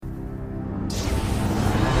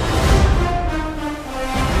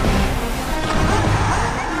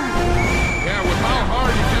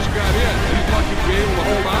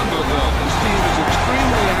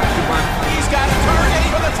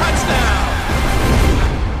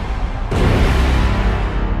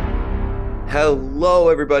Hello,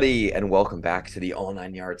 everybody, and welcome back to the All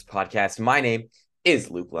Nine Yards podcast. My name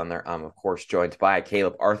is Luke Lundler. I'm, of course, joined by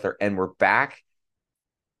Caleb Arthur, and we're back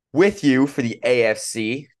with you for the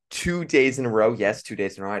AFC 2 days in a row. Yes, 2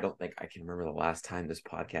 days in a row. I don't think I can remember the last time this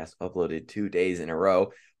podcast uploaded 2 days in a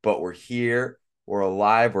row, but we're here. We're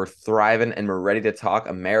alive, we're thriving, and we're ready to talk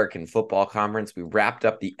American Football Conference. We wrapped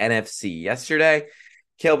up the NFC yesterday.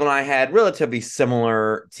 Caleb and I had relatively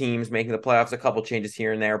similar teams making the playoffs, a couple changes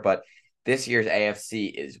here and there, but this year's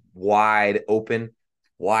AFC is wide open,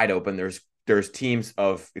 wide open. There's teams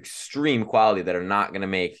of extreme quality that are not going to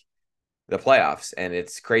make the playoffs, and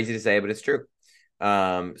it's crazy to say, but it's true.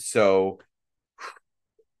 So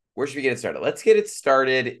where should we get it started? Let's get it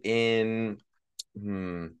started in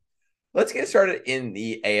the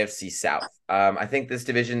AFC South. I think this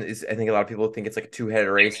division is, I think a lot of people think it's like a two-headed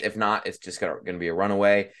race. If not, it's just going to be a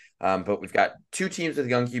runaway. But we've got two teams with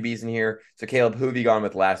young QBs in here. So, Caleb, who have you gone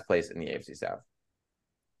with last place in the AFC South?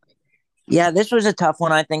 Yeah, this was a tough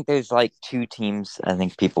one. I think there's like two teams I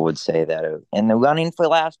think people would say that are in the running for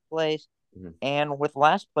last place. Mm-hmm. And with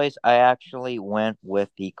last place, I actually went with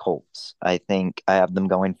the Colts. I think I have them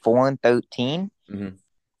going 4-13. Mm-hmm.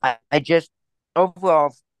 I just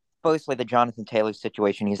overall, firstly, the Jonathan Taylor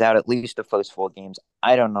situation, he's out at least the first 4 games.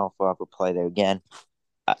 I don't know if we'll ever play there again.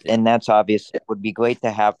 Yeah. And that's obvious. It would be great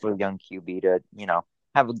to have for a young QB to,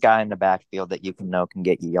 have a guy in the backfield that you can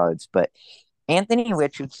get you yards. But Anthony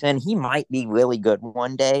Richardson, he might be really good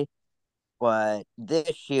one day, but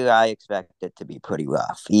this year I expect it to be pretty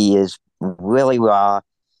rough. He is really raw.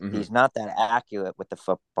 Mm-hmm. He's not that accurate with the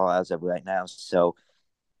football as of right now. So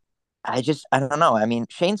I don't know. I mean,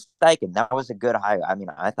 Shane Steichen, that was a good hire. I mean,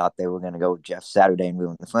 I thought they were going to go with Jeff Saturday and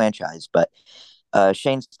ruin the franchise, but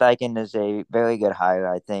Shane Steichen is a very good hire,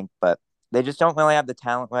 I think, but they just don't really have the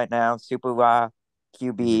talent right now. Super raw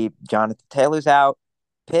QB, Mm-hmm. Jonathan Taylor's out.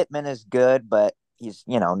 Pittman is good, but he's,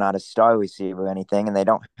 not a star receiver or anything, and they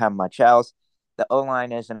don't have much else. The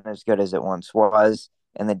O-line isn't as good as it once was,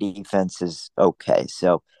 and the defense is okay.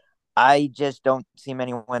 So I just don't see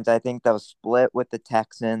many wins. I think they'll split with the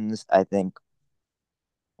Texans. I think,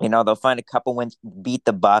 they'll find a couple wins, beat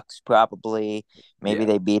the Bucks probably. Maybe Yeah.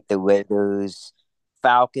 they beat the Raiders,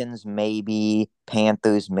 Falcons, maybe,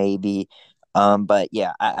 Panthers, maybe. But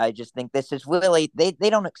yeah, I just think this is really they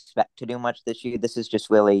don't expect to do much this year. This is just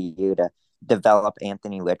really you to develop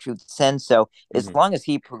Anthony Richardson. So as Mm-hmm. long as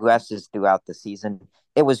he progresses throughout the season,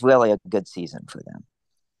 it was really a good season for them.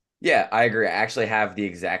 Yeah, I agree. I actually have the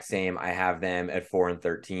exact same. I have them at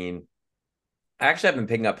 4-13. I actually have them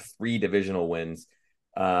picking up 3 divisional wins.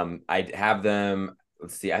 I have them,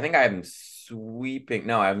 let's see, I think I have them sweeping.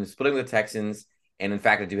 No, I have them splitting with the Texans. And in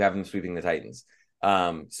fact, I do have them sweeping the Titans.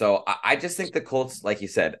 So I just think the Colts, like you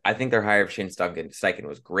said, I think their hire of Shane Steichen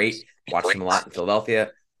was great. Watched him a lot in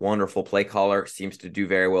Philadelphia. Wonderful play caller. Seems to do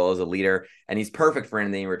very well as a leader. And he's perfect for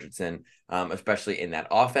Anthony Richardson, especially in that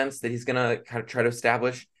offense that he's going to kind of try to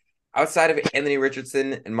establish. Outside of Anthony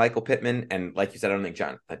Richardson and Michael Pittman, and like you said, I don't think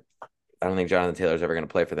Jonathan Taylor's ever going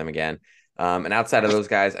to play for them again. And outside of those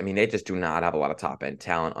guys, I mean, they just do not have a lot of top end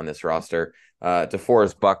talent on this roster.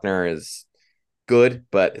 DeForest Buckner is good,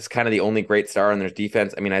 but it's kind of the only great star on their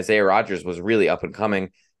defense. I mean, Isaiah Rodgers was really up and coming,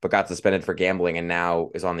 but got suspended for gambling and now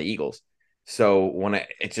is on the Eagles. So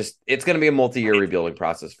it's going to be a multi-year rebuilding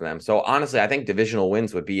process for them. So honestly, I think divisional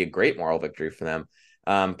wins would be a great moral victory for them.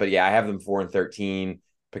 But yeah, I have them 4-13,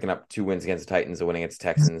 picking up 2 wins against the Titans, a win against the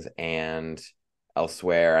Texans, and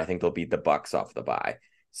elsewhere, I think they'll beat the Bucks off the bye.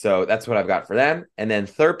 So that's what I've got for them. And then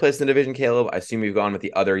third place in the division, Caleb, I assume you've gone with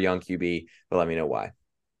the other young QB, but let me know why.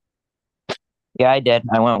 Yeah, I did.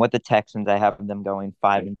 I went with the Texans. I have them going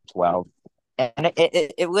 5-12. And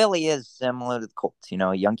it really is similar to the Colts.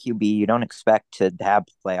 Young QB, you don't expect to have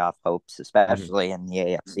playoff hopes, Mm-hmm. especially in the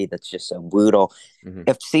AFC that's just so brutal. Mm-hmm.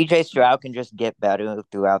 If CJ Stroud can just get better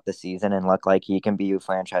throughout the season and look like he can be your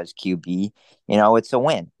franchise QB, it's a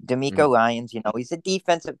win. Mm-hmm. D'Amico Ryans, he's a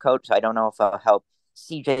defensive coach. I don't know if I'll help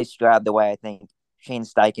CJ Stroud the way I think Shane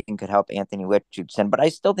Steichen could help Anthony Richardson, but I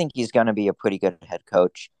still think he's going to be a pretty good head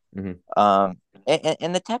coach. Mm-hmm.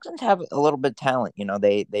 And the Texans have a little bit of talent.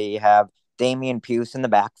 They have Damian Pierce in the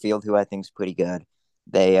backfield, who I think is pretty good.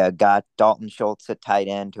 They got Dalton Schultz at tight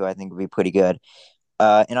end, who I think would be pretty good.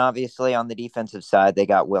 And obviously on the defensive side, they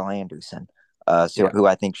got Will Anderson, Yeah. who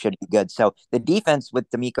I think should be good. So the defense with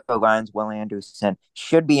D'Amico Ryans, Will Anderson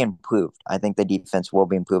should be improved. I think the defense will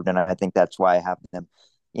be improved, and I think that's why I have them,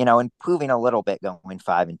 improving a little bit, going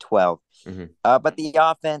 5-12. Mm-hmm. But the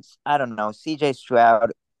offense, I don't know. CJ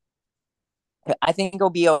Stroud, I think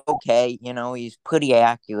he'll be okay. He's pretty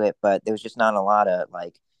accurate, but there's just not a lot of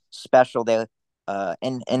like special there.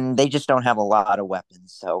 And they just don't have a lot of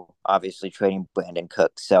weapons. So obviously trading Brandon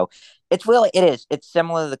Cooks. So it's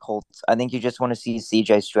similar to the Colts. I think you just want to see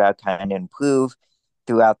CJ Stroud kind of improve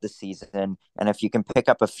throughout the season, and if you can pick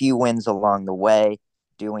up a few wins along the way,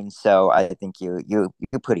 doing so, I think you're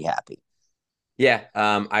pretty happy. Yeah,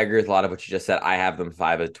 I agree with a lot of what you just said. I have them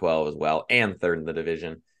 5 of 12 as well, and third in the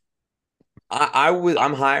division.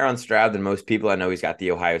 I'm higher on Stroud than most people. I know he's got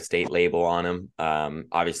the Ohio State label on him.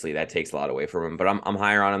 Obviously that takes a lot away from him, but I'm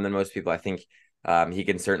higher on him than most people. I think he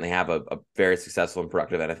can certainly have a very successful and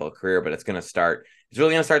productive NFL career, but it's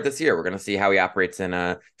really gonna start this year. We're gonna see how he operates in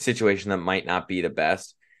a situation that might not be the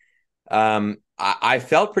best. I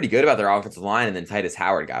felt pretty good about their offensive line, and then Titus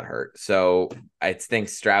Howard got hurt. So I think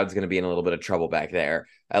Stroud's going to be in a little bit of trouble back there,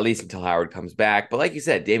 at least until Howard comes back. But like you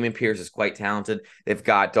said, Dameon Pierce is quite talented. They've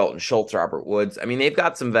got Dalton Schultz, Robert Woods. I mean, they've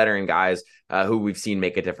got some veteran guys who we've seen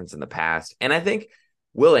make a difference in the past. And I think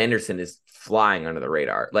Will Anderson is flying under the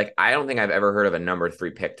radar. Like, I don't think I've ever heard of a number 3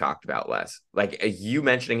 pick talked about less. Like, you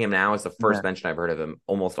mentioning him now is the first mention I've heard of him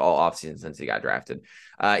almost all offseason since he got drafted.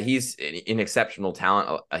 He's an exceptional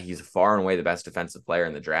talent. He's far and away the best defensive player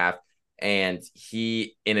in the draft. And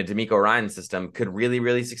he, in a D'Amico Ryan system, could really,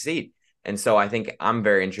 really succeed. And so I think I'm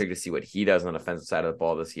very intrigued to see what he does on the defensive side of the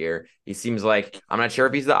ball this year. He seems like, I'm not sure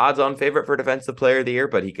if he's the odds-on favorite for Defensive Player of the Year,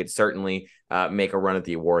 but he could certainly make a run at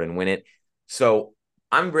the award and win it. So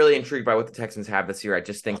I'm really intrigued by what the Texans have this year. I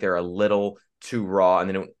just think they're a little too raw, and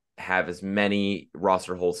they don't have as many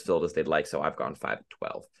roster holes filled as they'd like. So I've gone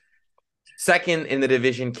 5-12. Second in the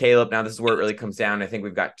division, Caleb. Now this is where it really comes down. I think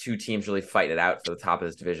we've got 2 teams really fighting it out for the top of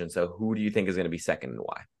this division. So who do you think is going to be second and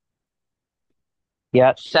why?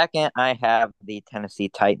 Yeah, second I have the Tennessee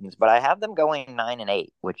Titans, but I have them going 9-8,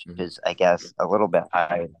 which is, I guess, a little bit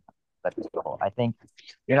higher. But still, I think,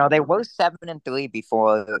 they were 7-3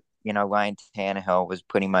 before, Ryan Tannehill was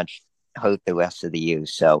pretty much hurt the rest of the year.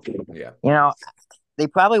 So, Yeah. they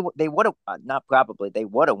would have not probably they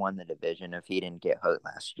would have won the division if he didn't get hurt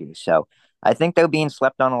last year. So I think they're being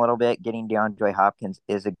slept on a little bit. Getting DeAndre Hopkins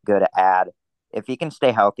is a good add. If he can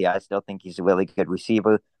stay healthy, I still think he's a really good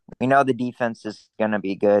receiver. We know the defense is going to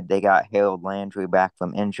be good. They got Harold Landry back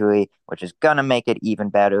from injury, which is going to make it even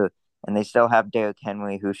better. And they still have Derrick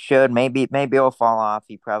Henry, who should maybe he'll fall off.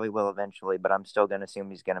 He probably will eventually, but I'm still going to assume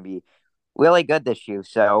he's going to be really good this year.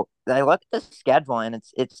 So I look at the schedule, and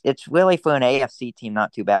it's really, for an AFC team,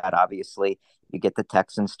 not too bad. Obviously, you get the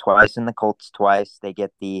Texans twice and the Colts twice. They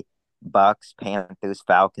get the Bucks, Panthers,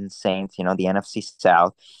 Falcons, Saints. The NFC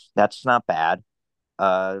South. That's not bad.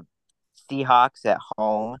 Uh, Seahawks at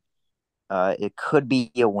home. It could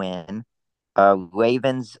be a win.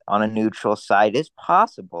 Ravens on a neutral site is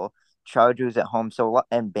possible. Chargers at home,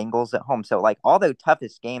 and Bengals at home. So like all their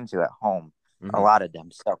toughest games are at home. A Mm-hmm. lot of them.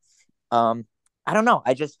 So I don't know.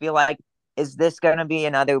 I just feel like, is this gonna be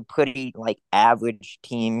another pretty like average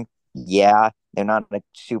team? Yeah, they're not a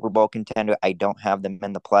Super Bowl contender. I don't have them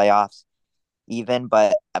in the playoffs even,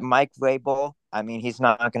 but Mike Vrabel, I mean, he's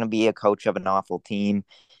not going to be a coach of an awful team.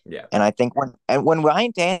 Yeah. And I think when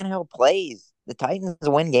Ryan Tannehill plays, the Titans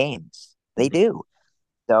win games. They Mm-hmm. do.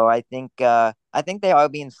 So I think they are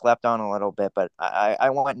being slept on a little bit, but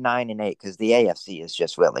I want 9-8 because the AFC is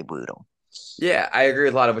just really brutal. Yeah, I agree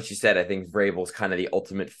with a lot of what you said. I think Vrabel's kind of the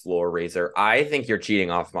ultimate floor raiser. I think you're cheating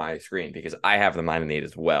off my screen because I have them 9-8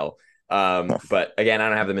 as well. But again, I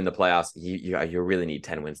don't have them in the playoffs. You really need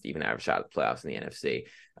 10 wins to even have a shot at the playoffs in the NFC.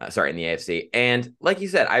 In the AFC. And like you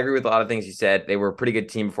said, I agree with a lot of things you said. They were a pretty good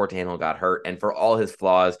team before Tannehill got hurt. And for all his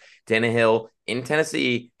flaws, Tannehill in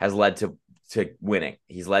Tennessee has led to winning.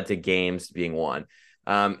 He's led to games being won.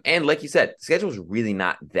 And like you said, the schedule is really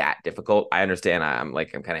not that difficult. I understand I'm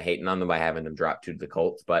kind of hating on them by having them drop 2 to the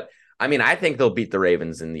Colts, but I mean, I think they'll beat the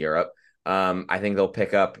Ravens in Europe. I think they'll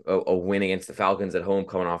pick up a win against the Falcons at home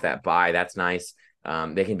coming off that bye. That's nice.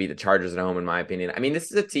 They can beat the Chargers at home, in my opinion. I mean,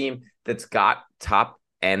 this is a team that's got top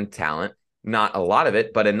end talent, not a lot of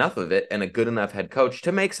it, but enough of it, and a good enough head coach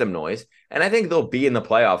to make some noise. And I think they'll be in the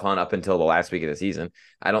playoff hunt up until the last week of the season.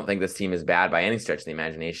 I don't think this team is bad by any stretch of the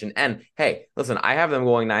imagination. And hey, listen, I have them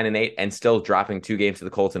going 9-8 and still dropping 2 games to the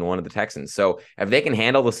Colts and 1 to the Texans. So if they can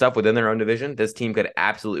handle the stuff within their own division, this team could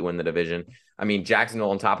absolutely win the division. I mean,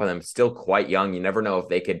 Jacksonville on top of them, still quite young. You never know if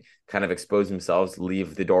they could kind of expose themselves,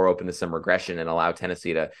 leave the door open to some regression, and allow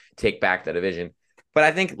Tennessee to take back the division. But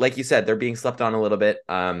I think, like you said, they're being slept on a little bit.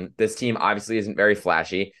 This team obviously isn't very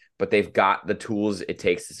flashy, but they've got the tools it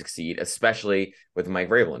takes to succeed, especially with Mike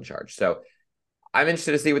Vrabel in charge. So I'm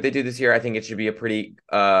interested to see what they do this year. I think it should be a pretty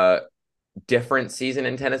different season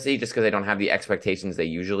in Tennessee just because they don't have the expectations they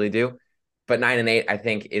usually do. but 9-8 I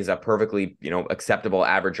think is a perfectly acceptable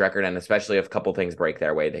average record, and especially if a couple things break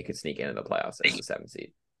their way, they could sneak into the playoffs as the 7th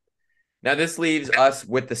seed. Now this leaves us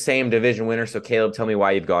with the same division winner. So Caleb, tell me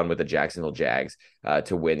why you've gone with the Jacksonville Jags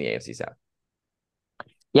to win the AFC South.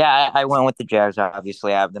 Yeah, I went with the Jags.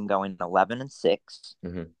 Obviously, I have them going 11-6.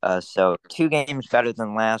 Mm-hmm. So 2 games better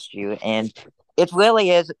than last year, and it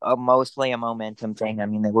really is mostly a momentum thing. I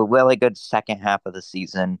mean, they were really good second half of the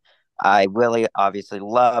season. I really obviously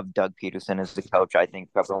love Doug Peterson as the coach. I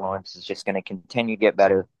think Trevor Lawrence is just going to continue to get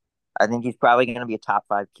better. I think he's probably going to be a top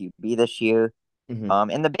 5 QB this year. Mm-hmm.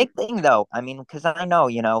 And the big thing though, I mean, because I know,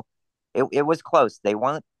 it was close. They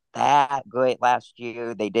weren't that great last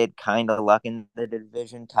year. They did kind of luck in the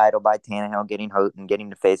division title by Tannehill getting hurt and getting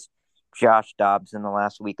to face Josh Dobbs in the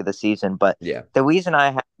last week of the season. But Yeah. the reason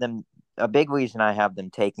I have them, a big reason I have them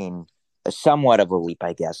taking a somewhat of a leap,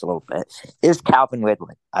 I guess, a little bit, is Calvin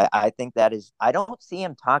Ridley. I think that is, I don't see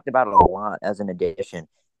him talked about a lot as an addition.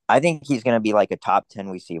 I think he's going to be like a top 10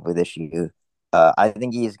 receiver this year. I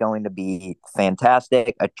think he is going to be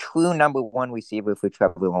fantastic. A true number one receiver for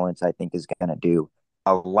Trevor Lawrence, I think, is going to do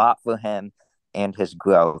a lot for him and his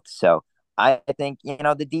growth. So I think,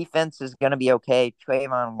 the defense is going to be okay.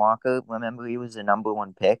 Trayvon Walker, remember, he was the number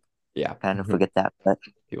one pick. Yeah. Kind of forget that. But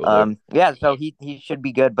People do. yeah, so he should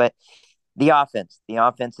be good. But the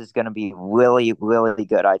offense is going to be really, really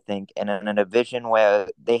good, I think. And in a division where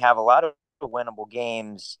they have a lot of winnable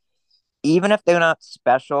games, even if they're not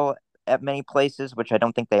special at many places, which I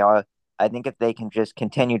don't think they are, I think if they can just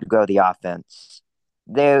continue to grow the offense,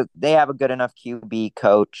 they have a good enough QB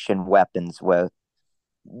coach and weapons where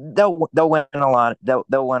they'll win a lot. They'll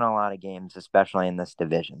win a lot of games, especially in this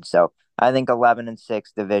division. So I think 11-6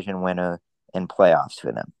 division winner in playoffs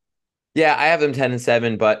for them. Yeah, I have them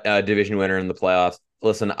 10-7, but division winner in the playoffs.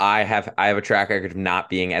 Listen, I have a track record of not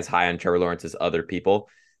being as high on Trevor Lawrence as other people,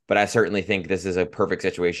 but I certainly think this is a perfect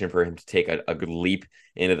situation for him to take a good leap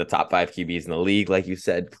into the top 5 QBs in the league. Like you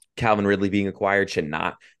said, Calvin Ridley being acquired should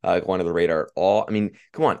not go under the radar at all. I mean,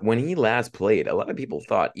 come on, when he last played, a lot of people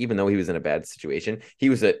thought, even though he was in a bad situation, he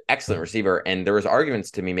was an excellent receiver, and there was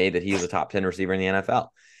arguments to be made that he was a top 10 receiver in the NFL.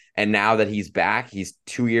 And now that he's back, he's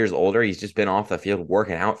 2 years older. He's just been off the field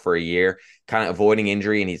working out for a year, kind of avoiding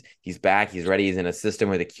injury, and he's back. He's ready. He's in a system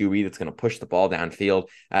with a QB that's going to push the ball downfield,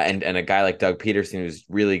 and a guy like Doug Peterson who's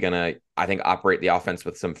really going to, I think, operate the offense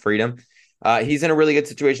with some freedom. He's in a really good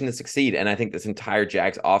situation to succeed, and I think this entire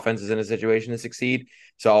Jags offense is in a situation to succeed.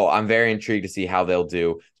 So I'm very intrigued to see how they'll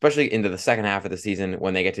do, especially into the second half of the season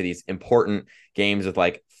when they get to these important games with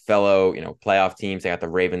like fellow, playoff teams. They got the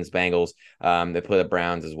Ravens, Bengals. They play the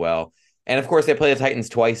Browns as well. And of course, they play the Titans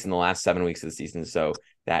twice in the last 7 weeks of the season. So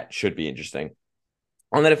that should be interesting.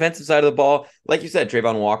 On the defensive side of the ball, like you said,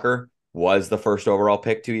 Trayvon Walker was the first overall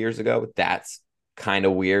pick 2 years ago. That's kind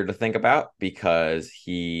of weird to think about because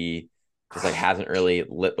he just like hasn't really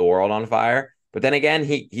lit the world on fire. But then again,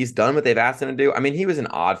 he's done what they've asked him to do. I mean, he's an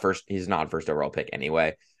odd first overall pick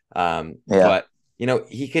anyway. Yeah. But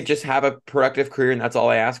he could just have a productive career, and that's all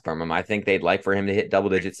I ask from him. I think they'd like for him to hit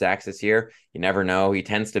double-digit sacks this year. You never know. He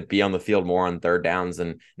tends to be on the field more on third downs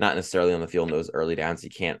and not necessarily on the field in those early downs. He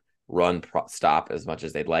can't run stop as much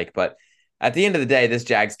as they'd like. But at the end of the day, this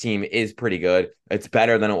Jags team is pretty good. It's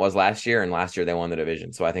better than it was last year, and last year they won the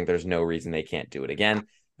division. So I think there's no reason they can't do it again.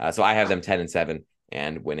 So I have them 10-7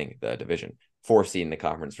 and winning the division. 4 seed in the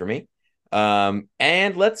conference for me.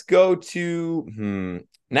 And let's go to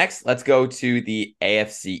next. Let's go to the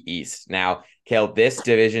AFC East. Now, Kale, this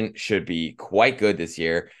division should be quite good this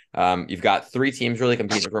year. You've got 3 teams really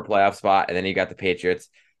competing for a playoff spot, and then you got the Patriots.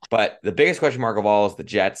 But the biggest question mark of all is the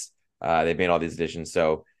Jets. They've made all these additions.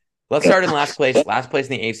 So let's start in last place. Last place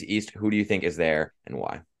in the AFC East. Who do you think is there and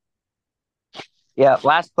why? Yeah,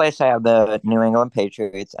 last place I have the New England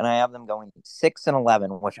Patriots, and I have them going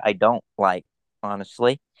 6-11, which I don't like,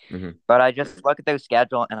 honestly. Mm-hmm. But I just look at their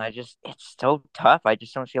schedule, and it's so tough. I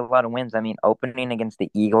just don't see a lot of wins. I mean, opening against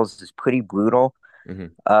the Eagles is pretty brutal. Mm-hmm.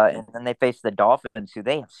 And then they face the Dolphins, who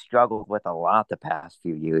they have struggled with a lot the past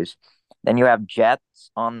few years. Then you have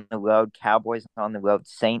Jets on the road, Cowboys on the road,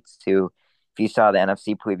 Saints, who, if you saw the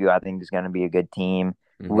NFC preview, I think is going to be a good team.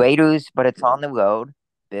 Mm-hmm. Raiders, but it's on the road.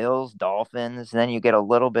 Bills, Dolphins. Then you get a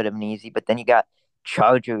little bit of an easy, but then you got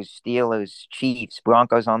Chargers, Steelers, Chiefs,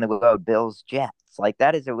 Broncos on the road, Bills, Jets. Like,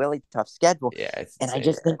 that is a really tough schedule. Yeah, it's and insane. I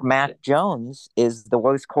just think Mac Jones is the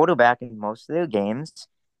worst quarterback in most of their games,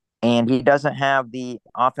 and he doesn't have the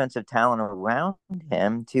offensive talent around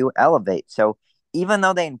him to elevate. So even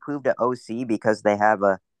though they improved at OC because they have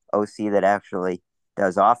a OC that actually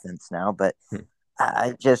does offense now, but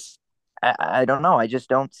I don't know. I just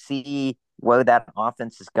don't see whether that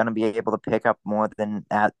offense is going to be able to pick up more than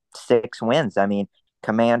at 6 wins. I mean,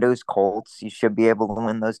 Commandos, Colts, you should be able to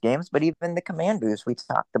win those games, but even the Commandos we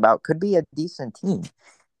talked about could be a decent team.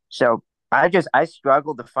 So I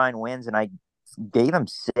struggled to find wins, and I gave him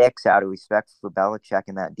 6 out of respect for Belichick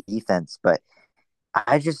and that defense. But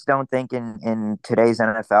I just don't think in today's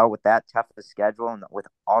NFL, with that tough of a schedule and with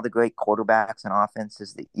all the great quarterbacks and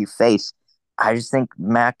offenses that you face, I just think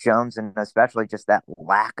Mac Jones, and especially just that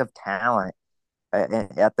lack of talent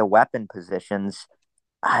at the weapon positions,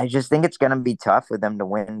 I just think it's going to be tough for them to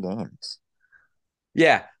win games.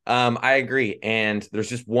 Yeah, I agree. And there's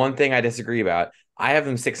just one thing I disagree about. I have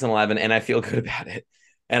them 6-11, and I feel good about it.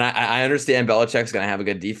 And I understand Belichick's going to have a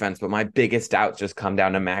good defense, but my biggest doubts just come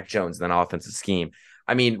down to Mac Jones and then offensive scheme.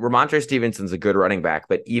 I mean, Ramondre Stevenson's a good running back,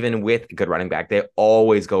 but even with a good running back, they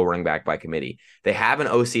always go running back by committee. They have an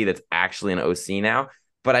OC that's actually an OC now,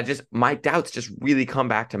 but my doubts just really come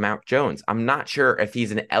back to Mac Jones. I'm not sure if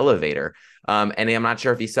he's an elevator, and I'm not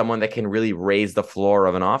sure if he's someone that can really raise the floor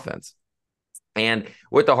of an offense. And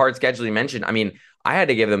with the hard schedule you mentioned, I mean, I had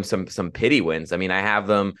to give them some pity wins. I mean, I have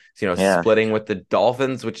them, Yeah. splitting with the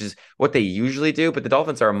Dolphins, which is what they usually do, but the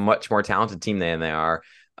Dolphins are a much more talented team than they are.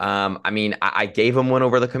 I mean, I gave them one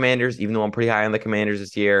over the Commanders, even though I'm pretty high on the Commanders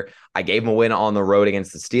this year. I gave them a win on the road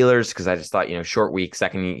against the Steelers because I just thought, short week,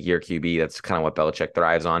 second year QB, that's kind of what Belichick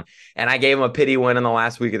thrives on. And I gave them a pity win in the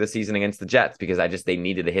last week of the season against the Jets because they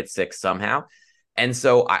needed to hit 6 somehow. And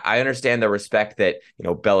so I understand the respect that,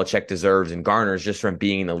 Belichick deserves and garners just from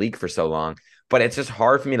being in the league for so long. But it's just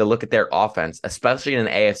hard for me to look at their offense, especially in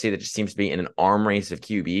an AFC that just seems to be in an arm race of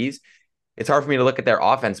QBs. It's hard for me to look at their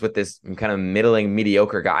offense with this kind of middling,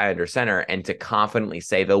 mediocre guy under center and to confidently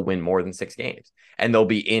say they'll win more than 6 games. And they'll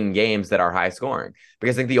be in games that are high scoring.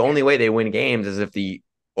 Because I think the only way they win games is if the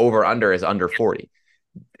over under is under 40.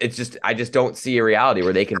 I just don't see a reality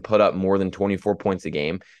where they can put up more than 24 points a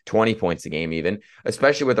game, 20 points a game, even,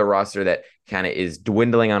 especially with a roster that kind of is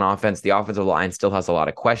dwindling on offense. The offensive line still has a lot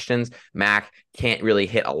of questions. Mac can't really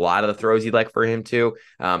hit a lot of the throws you'd like for him to.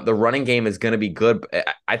 The running game is going to be good.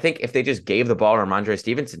 I think if they just gave the ball to Ramondre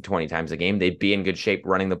Stevenson 20 times a game, they'd be in good shape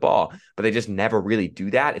running the ball, but they just never really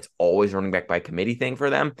do that. It's always running back by committee thing for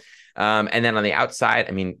them. And then on the outside,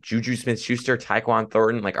 I mean, Juju Smith-Schuster, Tyquan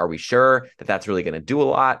Thornton, like, are we sure that that's really going to do a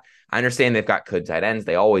lot? I understand they've got good tight ends.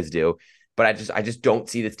 They always do. But I just don't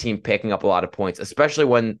see this team picking up a lot of points, especially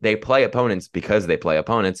when they play opponents, because they play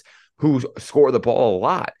opponents who score the ball a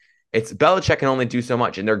lot. It's Belichick can only do so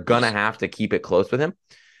much, and they're going to have to keep it close with him.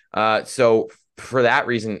 So for that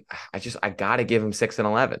reason, I got to give him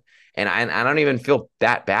 6-11. And I don't even feel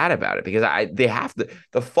that bad about it because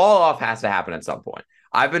the fall off has to happen at some point.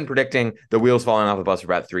 I've been predicting the wheels falling off the bus for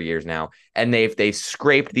about 3 years now, and they've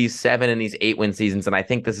scraped these 7 and these 8 win seasons, and I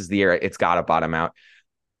think this is the year it's got to bottom out.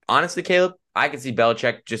 Honestly, Caleb, I could see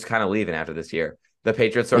Belichick just kind of leaving after this year. The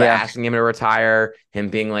Patriots sort of Yeah. asking him to retire, him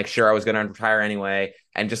being like, "Sure, I was going to retire anyway,"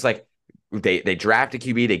 and just like they draft a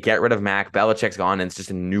QB, they get rid of Mac, Belichick's gone, and it's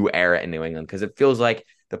just a new era in New England because it feels like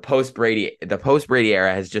the post Brady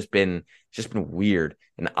era has just been weird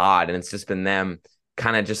and odd, and it's just been them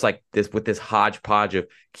kind of just like this with this hodgepodge of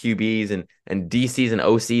QBs and DCs and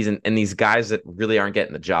OCs and these guys that really aren't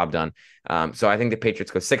getting the job done. So I think the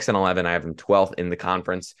Patriots go 6-11. I have them 12th in the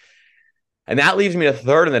conference. And that leaves me to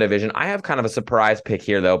third in the division. I have kind of a surprise pick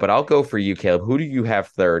here, though, but I'll go for you, Caleb. Who do you have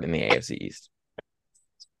third in the AFC East?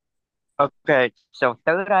 Okay. So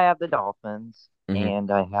third, I have the Dolphins, Mm-hmm.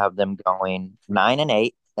 and I have them going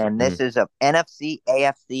 9-8. And Mm-hmm. this is a NFC,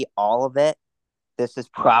 AFC, all of it. This is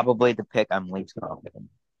probably the pick I'm least confident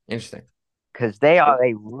Interesting. because they are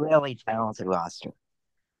a really talented roster.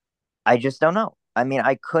 I just don't know. I mean,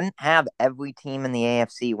 I couldn't have every team in the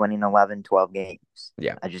AFC winning 11, 12 games.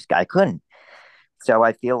 Yeah. I couldn't. So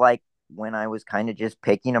I feel like when I was kind of just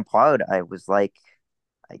picking apart, I was like,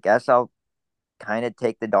 I guess I'll kind of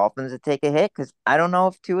take the Dolphins to take a hit because I don't know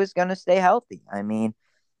if Tua is going to stay healthy. I mean,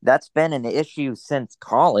 that's been an issue since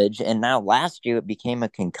college, and now last year it became a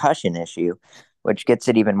concussion issue, which gets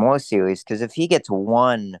it even more serious because if he gets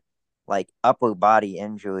one like upper body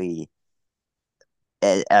injury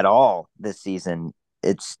at all this season,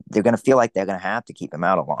 they're going to feel like they're going to have to keep him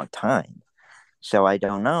out a long time. So I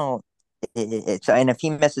don't know. And if he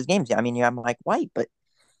misses games, I mean, you have Mike White, but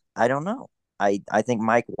I don't know. I think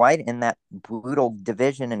Mike White in that brutal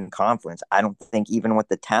division and conference, I don't think even with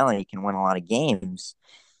the talent he can win a lot of games.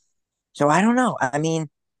 So I don't know. I mean,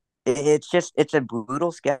 it's a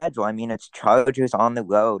brutal schedule. I mean, it's Chargers on the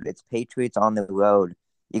road, it's Patriots on the road.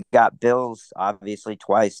 You got Bills obviously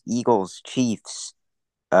twice, Eagles, Chiefs,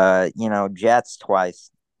 Jets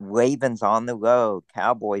twice, Ravens on the road,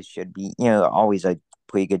 Cowboys should be, always a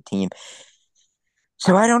pretty good team.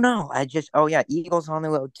 So I don't know. Oh yeah, Eagles on the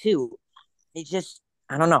road too. They just,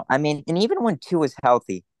 I don't know. I mean, and even when two is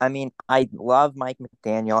healthy, I mean, I love Mike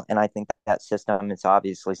McDaniel, and I think that system is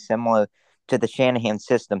obviously similar to the Shanahan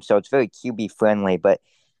system, so it's very QB friendly. But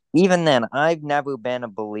even then, I've never been a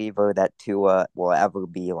believer that Tua will ever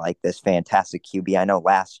be like this fantastic QB. I know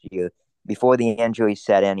last year, before the injury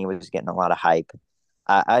set in, he was getting a lot of hype.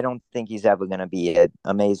 I don't think he's ever going to be an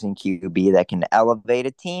amazing QB that can elevate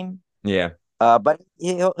a team. Yeah. But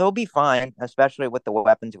he'll be fine, especially with the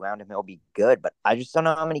weapons around him. He'll be good, but I just don't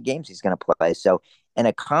know how many games he's going to play. So, in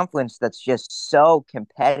a conference that's just so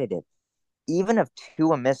competitive, even if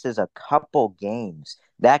Tua misses a couple games,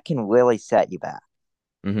 that can really set you back.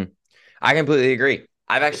 Hmm. I completely agree.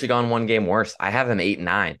 I've actually gone one game worse. I have them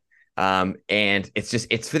 8-9. And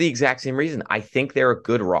it's for the exact same reason. I think they're a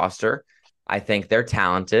good roster. I think they're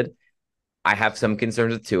talented. I have some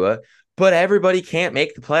concerns with Tua, but everybody can't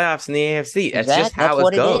make the playoffs in the AFC. That's just That's how it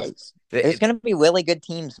what it goes. is. There's It's going to be really good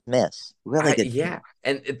teams miss, really good teams. Yeah,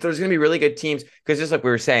 and there's going to be really good teams because just like we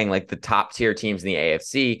were saying, like the top tier teams in the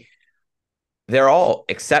AFC, they're all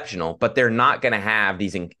exceptional, but they're not going to have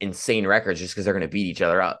these insane records just because they're going to beat each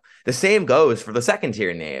other up. The same goes for the second tier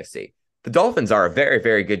in the AFC. The Dolphins are a very,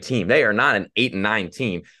 very good team. They are not an 8-9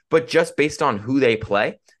 team, but just based on who they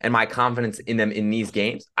play and my confidence in them in these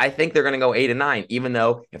games, I think they're going to go 8-9, even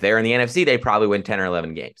though if they're in the NFC, they probably win 10 or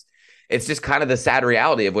 11 games. It's just kind of the sad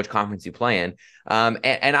reality of which conference you play in.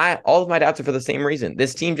 And I all of my doubts are for the same reason.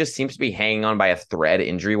 This team just seems to be hanging on by a thread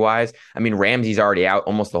injury wise. I mean, Ramsey's already out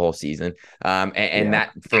almost the whole season. And Yeah.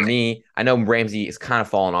 that for me, I know Ramsey is kind of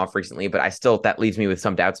fallen off recently, but I still that leaves me with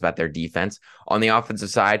some doubts about their defense. On the offensive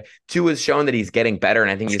side, Tua has shown that he's getting better,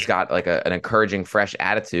 and I think he's got like an encouraging, fresh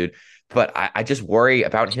attitude. But I just worry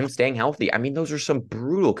about him staying healthy. I mean, those are some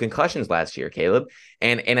brutal concussions last year, Caleb.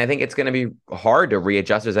 And I think it's going to be hard to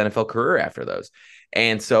readjust his NFL career after those.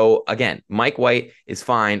 And so again, Mike White is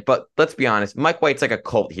fine, but let's be honest, Mike White's like a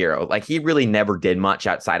cult hero. Like he really never did much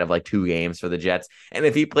outside of like 2 games for the Jets. And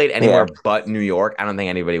if he played Yeah. anywhere but New York, I don't think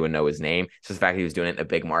anybody would know his name. It's just the fact he was doing it in a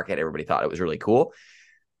big market. Everybody thought it was really cool.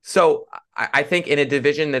 So I think in a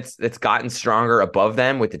division that's gotten stronger above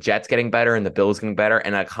them, with the Jets getting better and the Bills getting better,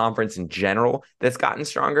 and a conference in general that's gotten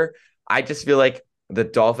stronger, I just feel like the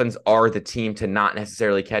Dolphins are the team to not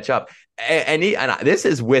necessarily catch up. And this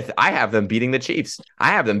is with I have them beating the Chiefs. I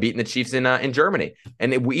have them beating the Chiefs in Germany,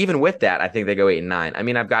 and even with that, I think they go 8-9. I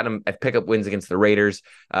mean, I've got them. I've picked up wins against the Raiders,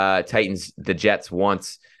 Titans, the Jets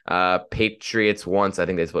once, Patriots once. I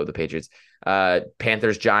think they split with the Patriots.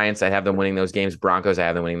 Panthers, Giants, I have them winning those games. Broncos, I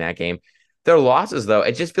have them winning that game. Their losses, though,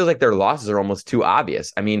 it just feels like their losses are almost too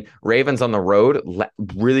obvious. I mean, Ravens on the road,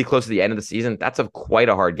 really close to the end of the season. That's quite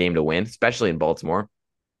a hard game to win, especially in Baltimore.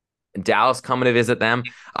 Dallas coming to visit them.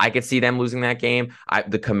 I could see them losing that game.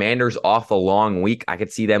 The Commanders off a long week. I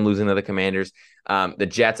could see them losing to the Commanders. The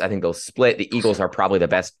Jets, I think they'll split. The Eagles are probably the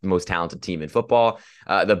best, most talented team in football.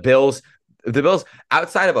 The Bills,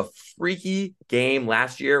 outside of a freaky game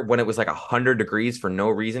last year when it was like 100 degrees for no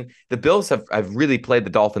reason, the Bills have really played the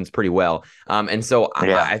Dolphins pretty well. And so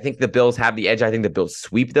Yeah. I think the Bills have the edge. I think the Bills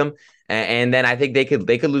sweep them. And then I think they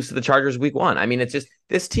could lose to the Chargers week one. I mean, it's just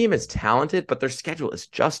this team is talented, but their schedule is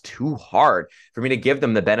just too hard for me to give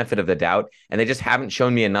them the benefit of the doubt. And they just haven't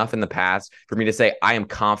shown me enough in the past for me to say I am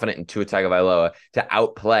confident in Tua Tagovailoa to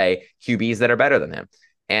outplay QBs that are better than him.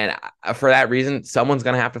 And for that reason, someone's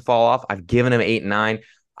going to have to fall off. I've given him 8-9.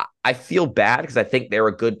 I feel bad because I think they're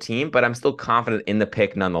a good team, but I'm still confident in the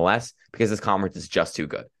pick nonetheless because this conference is just too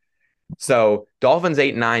good. So Dolphins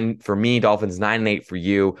 8-9 for me, Dolphins 9-8 for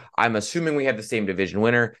you. I'm assuming we have the same division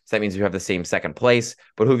winner. So that means we have the same second place.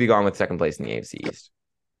 But who have you gone with second place in the AFC East?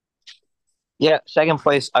 Yeah. Second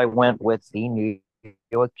place, I went with the New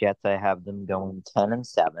York Jets. I have them going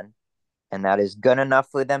 10-7, and that is good enough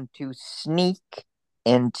for them to sneak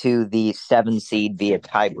into the 7 seed via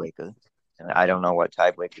tiebreaker. I don't know what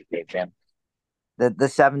tiebreaker they've been. The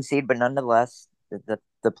 7 seed, but nonetheless, the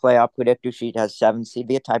playoff predictor sheet has 7 seed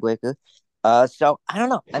via tiebreaker. So I don't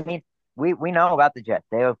know. I mean, we know about the Jets.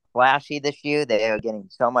 They were flashy this year. They are getting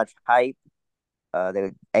so much hype.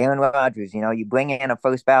 They're Aaron Rodgers. You know, you bring in a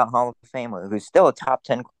first ballot Hall of Famer who's still a top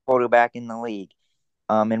 10 quarterback in the league.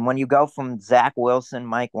 And when you go from Zach Wilson,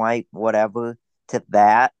 Mike White, whatever, to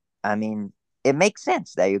that, I mean, it makes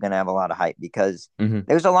sense that you're going to have a lot of hype because Mm-hmm.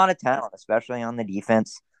 there's a lot of talent, especially on the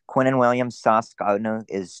defense. Quinnen Williams, Sauce Gardner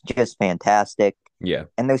is just fantastic. Yeah.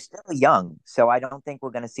 And they're still young. So I don't think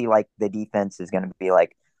we're going to see like the defense is going to be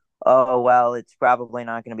like, oh, well, it's probably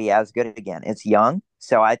not going to be as good again. It's young.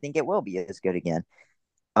 So I think it will be as good again.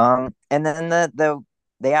 And then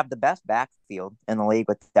they have the best backfield in the league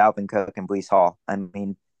with Dalvin Cook and Brees Hall. I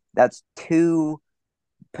mean, that's two.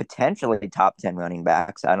 potentially top 10 running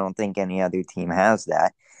backs. I don't think any other team has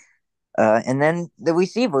that. And then the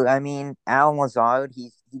receiver, I mean, Alan Lazard,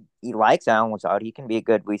 he likes Alan Lazard. He can be a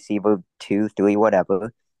good receiver, 2, 3,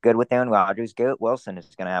 whatever. Good with Aaron Rodgers. Garrett Wilson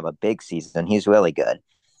is going to have a big season. He's really good.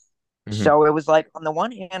 Hmm. So it was like, on the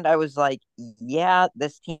one hand, I was like, yeah,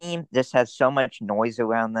 this team just has so much noise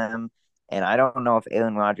around them. And I don't know if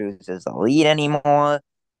Aaron Rodgers is the lead anymore.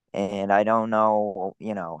 And I don't know,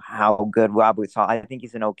 how good Robert Sala. I think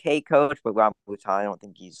he's an okay coach, but Robert Sala, I don't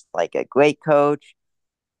think he's like a great coach.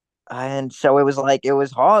 And so it was like it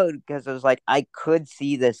was hard because it was like I could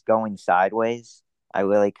see this going sideways. I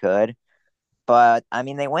really could. But I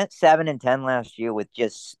mean, they went 7-10 last year with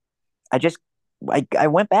just I just I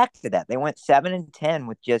went back to that. They went 7-10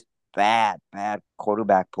 with just bad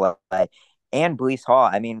quarterback play. And Brees Hall.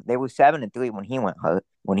 I mean, they were 7-3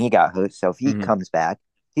 when he got hurt. So if he Hmm. comes back,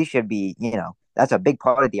 he should be, that's a big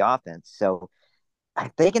part of the offense. So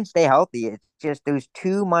if they can stay healthy, it's just there's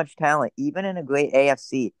too much talent. Even in a great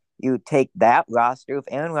AFC, you take that roster. If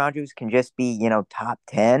Aaron Rodgers can just be, top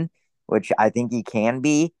 10, which I think he can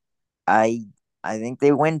be, I I think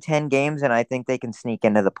they win 10 games and I think they can sneak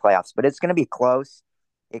into the playoffs. But it's going to be close.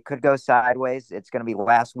 It could go sideways. It's going to be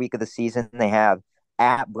last week of the season. They have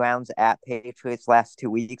at Browns, at Patriots last 2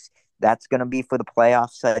 weeks. That's going to be for the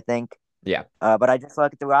playoffs, I think. Yeah. But I just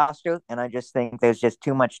look at the roster and I just think there's just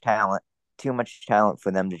too much talent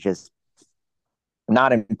for them to just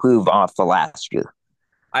not improve off the last year.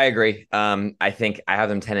 I agree. I think I have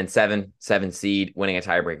them 10-7, 7 seed, winning a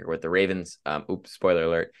tiebreaker with the Ravens. Oops, spoiler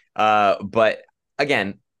alert. But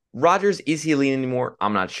again, Rodgers, is he elite anymore?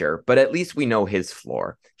 I'm not sure, but at least we know his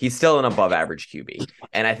floor. He's still an above average QB.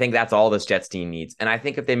 And I think that's all this Jets team needs. And I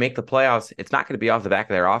think if they make the playoffs, it's not going to be off the back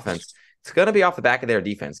of their offense. It's going to be off the back of their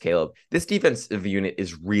defense, Caleb. This defensive unit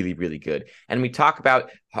is really, really good. And we talk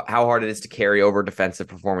about how hard it is to carry over defensive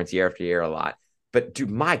performance year after year a lot. But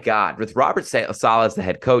dude, my God, with Robert Saleh as the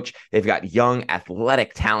head coach, they've got young,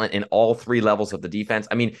 athletic talent in all three levels of the defense.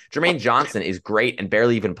 I mean, Jermaine Johnson is great and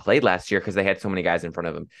barely even played last year because they had so many guys in front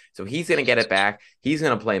of him. So he's going to get it back. He's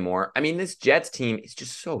going to play more. I mean, this Jets team is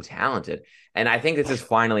just so talented. And I think this is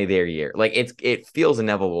finally their year. Like it feels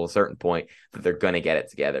inevitable at a certain point that they're going to get it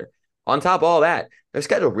together. On top of all that, their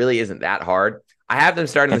schedule really isn't that hard. I have them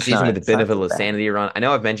starting the season with a It's bit not of a too bad. insanity run. I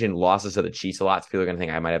know I've mentioned losses to the Chiefs a lot, so people are going to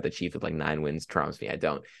think I might have the Chiefs with like 9 wins. Trumps me, I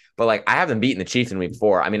don't. But like I have them beating the Chiefs in week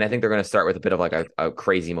 4. I mean, I think they're going to start with a bit of like a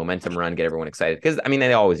crazy momentum run, get everyone excited because I mean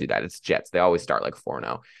they always do that. It's Jets; they always start like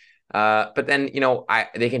 4-0. But then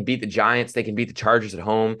they can beat the Giants, they can beat the Chargers at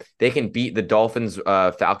home, they can beat the Dolphins,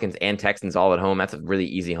 Falcons, and Texans all at home. That's a really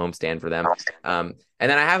easy homestand for them. And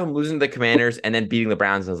then I have them losing to the Commanders and then beating the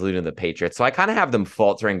Browns and losing to the Patriots. So I kind of have them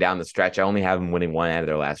faltering down the stretch. I only have them winning one out of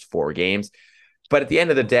their last 4 games. But at the end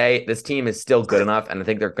of the day, this team is still good enough, and I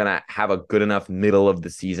think they're going to have a good enough middle of the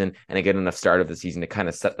season and a good enough start of the season to kind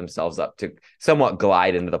of set themselves up to somewhat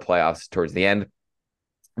glide into the playoffs towards the end.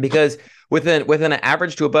 Because with an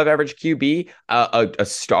average to above average QB, a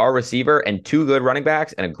star receiver, and 2 good running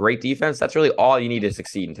backs and a great defense, that's really all you need to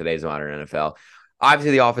succeed in today's modern NFL.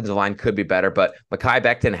 Obviously, the offensive line could be better, but Mekhi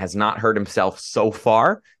Becton has not hurt himself so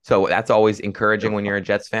far, so that's always encouraging when you're a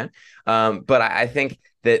Jets fan. But I think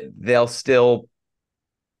that they'll still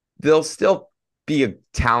be a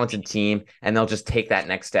talented team, and they'll just take that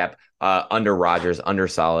next step under Rodgers, under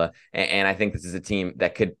Saleh, and I think this is a team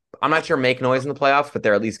that could. I'm not sure make noise in the playoffs, but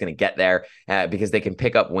they're at least going to get there because they can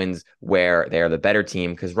pick up wins where they are the better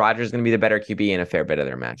team. Because Rodgers is going to be the better QB in a fair bit of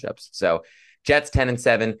their matchups. So Jets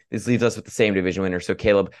 10-7. This leaves us with the same division winner. So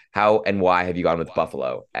Caleb, how and why have you gone with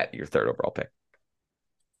Buffalo at your third overall pick?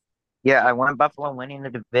 Yeah, I want Buffalo winning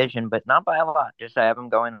the division, but not by a lot. Just I have them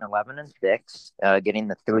going 11-6, getting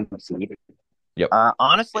the 3 seed. Yep.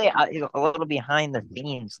 Honestly, a little behind the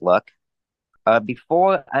scenes look. I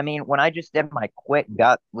mean, when I just did my quick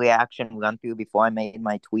gut reaction run through before I made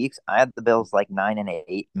my tweaks, I had the Bills like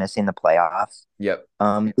 9-8, missing the playoffs. Yep.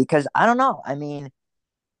 Because I don't know. I mean,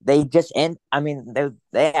 they just end. I mean,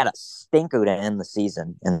 they had a stinker to end the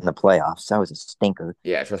season in the playoffs. That was a stinker.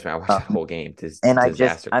 Yeah, trust me, I watched that Um, whole game. and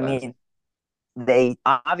Disaster I class. mean, they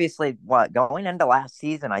obviously going into last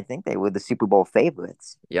season, I think they were the Super Bowl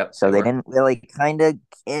favorites. Yep, they So they were. didn't really kind of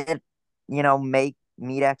get, make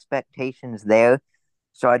meet expectations there.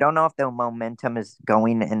 So I don't know if their momentum is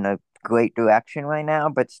going in a great direction right now,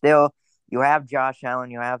 but still, you have Josh Allen,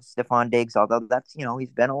 you have Stephon Diggs, although that's, he's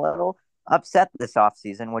been a little upset this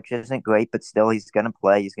offseason, which isn't great, but still he's going to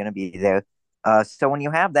play, he's going to be there. So when you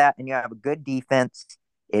have that and you have a good defense,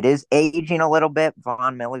 it is aging a little bit.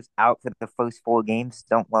 Von Miller's out for the first 4 games.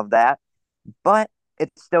 Don't love that. But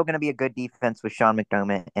it's still going to be a good defense with Sean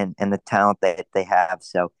McDermott and the talent that they have.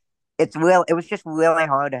 So it's real. It was just really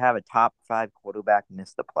hard to have a top five quarterback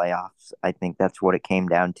miss the playoffs. I think that's what it came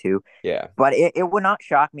down to. Yeah. But it would not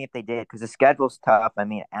shock me if they did because the schedule's tough. I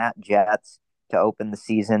mean, at Jets to open the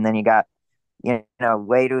season, then you got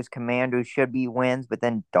Raiders, Commanders should be wins, but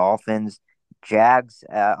then Dolphins, Jags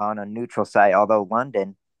on a neutral site. Although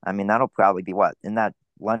London, I mean, that'll probably be what in that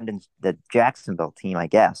London's the Jacksonville team, I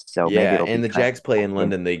guess. So maybe Yeah, it'll be and the kind Jags play in of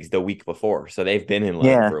London the week before, so they've been in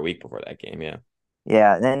London yeah, for a week before that game. Yeah.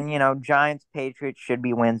 yeah. Then Giants, Patriots should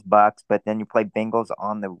be wins, Bucks, but then you play Bengals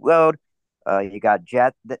on the road. You got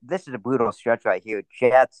Jets. This is a brutal stretch right here.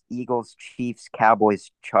 Jets, Eagles, Chiefs,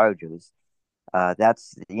 Cowboys, Chargers.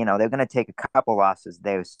 That's they're going to take a couple losses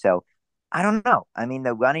there. So I don't know. I mean,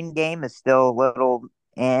 the running game is still a little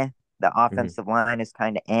eh. The Mhm. offensive line is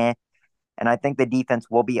kind of eh, and I think the defense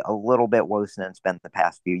will be a little bit worse than it's been the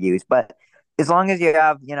past few years. But as long as you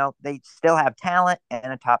have, they still have talent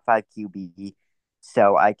and a top five QB.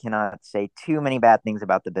 So I cannot say too many bad things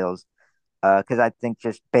about the Bills because I think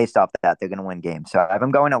just based off that they're going to win games. So I'm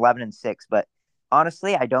going 11-6, but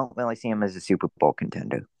honestly, I don't really see them as a Super Bowl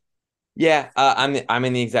contender. Yeah, I'm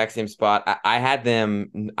in the exact same spot. I had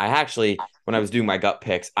them. I actually, when I was doing my gut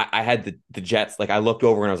picks, I had the Jets. Like I looked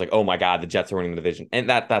over and I was like, oh my god, the Jets are winning the division, and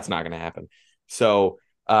that's not going to happen. So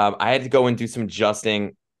I had to go and do some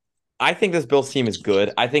adjusting. I think this Bills team is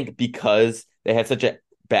good. I think because they had such a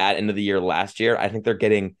bad end of the year last year, I think they're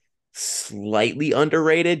getting slightly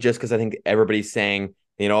underrated just because I think everybody's saying,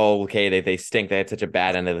 okay, they stink. They had such a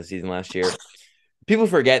bad end of the season last year. People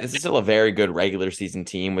forget this is still a very good regular season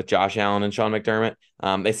team with Josh Allen and Sean McDermott.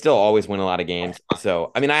 They still always win a lot of games.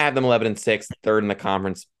 So, I mean, I have them 11-6, third in the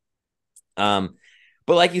conference. Um,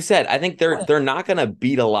 but like you said, I think they're not going to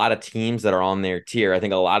beat a lot of teams that are on their tier. I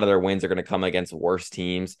think a lot of their wins are going to come against worse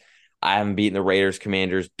teams. I haven't beaten the Raiders,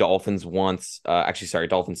 Commanders, Dolphins once. Actually, sorry,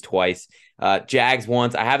 Dolphins twice. Jags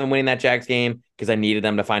once. I haven't winning that Jags game because I needed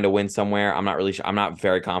them to find a win somewhere. I'm not really sure. I'm not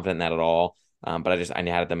very confident in that at all. But I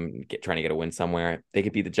had them trying to get a win somewhere. They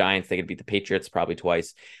could beat the Giants. They could beat the Patriots probably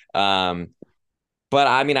twice. Um, but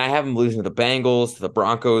I mean, I have them losing to the Bengals, to the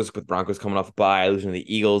Broncos, with Broncos coming off a bye, losing to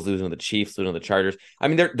the Eagles, losing to the Chiefs, losing to the Chargers. I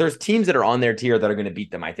mean, there's teams that are on their tier that are going to beat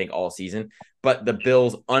them, I think, all season. But the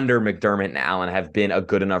Bills under McDermott and Allen have been a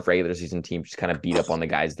good enough regular season team to just kind of beat up on the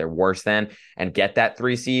guys they're worse than and get that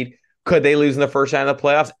 3 seed. Could they lose in the first round of the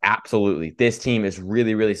playoffs? Absolutely. This team is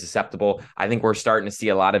really, really susceptible. I think we're starting to see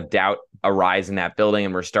a lot of doubt arise in that building,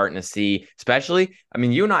 and we're starting to see, especially, I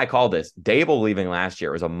mean, you and I called this. Dable leaving last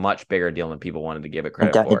year was a much bigger deal than people wanted to give it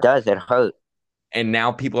credit It for. does. It hurt. And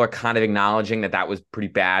now people are kind of acknowledging that was pretty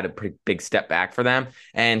bad, a pretty big step back for them.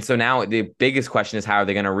 And so now the biggest question is how are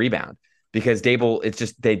they going to rebound? Because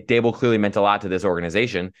Dable clearly meant a lot to this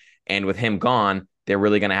organization, and with him gone, they're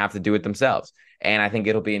really going to have to do it themselves. And I think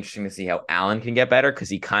it'll be interesting to see how Allen can get better because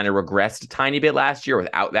he kind of regressed a tiny bit last year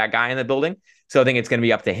without that guy in the building. So I think it's going to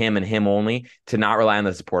be up to him and him only to not rely on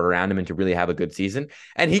the support around him and to really have a good season.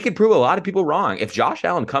 And he could prove a lot of people wrong. If Josh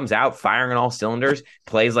Allen comes out firing on all cylinders,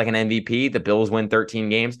 plays like an MVP, the Bills win 13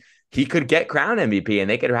 games, he could get crowned MVP and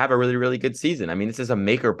they could have a really, really good season. I mean, this is a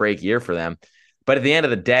make or break year for them. But at the end of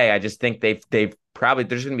the day, I just think they've probably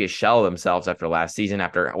there's going to be a shell of themselves after last season,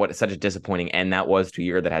 after what such a disappointing end that was to a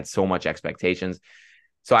year that had so much expectations.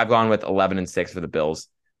 So I've gone with 11-6 for the Bills,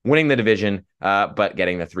 winning the division, but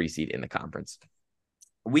getting the 3 seed in the conference.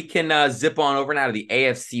 We can zip on over now to the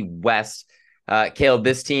AFC West. Caleb,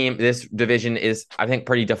 this division is, I think,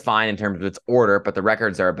 pretty defined in terms of its order, but the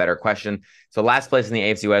records are a better question. So last place in the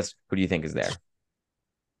AFC West, who do you think is there?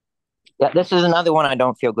 Yeah, this is another one I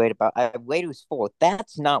don't feel great about. I have Raiders fourth.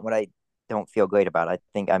 That's not what I don't feel great about. I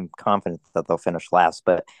think I'm confident that they'll finish last,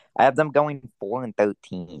 but I have them going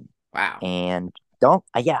 4-13. Wow. And don't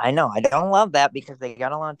yeah, I know. I don't love that because they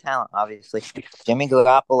got a lot of talent, obviously. Jimmy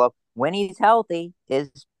Garoppolo, when he's healthy,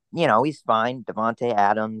 is he's fine. Devontae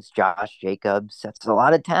Adams, Josh Jacobs, that's a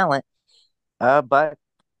lot of talent. But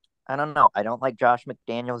I don't know. I don't like Josh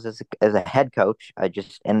McDaniels as a head coach. I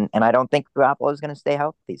just and I don't think Garoppolo is going to stay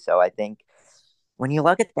healthy. So I think when you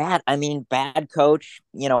look at that, I mean, bad coach,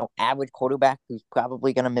 average quarterback who's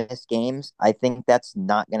probably going to miss games. I think that's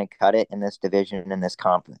not going to cut it in this division in this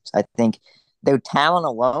conference. I think their talent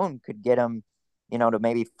alone could get them, to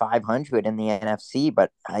maybe 500 in the NFC,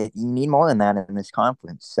 but you need more than that in this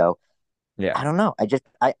conference. So Yeah. I don't know.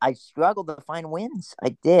 I struggled to find wins.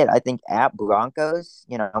 I did. I think at Broncos,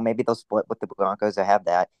 maybe they'll split with the Broncos. I have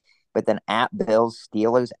that. But then at Bills,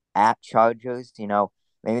 Steelers, at Chargers,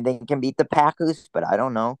 maybe they can beat the Packers, but I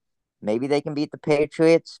don't know. Maybe they can beat the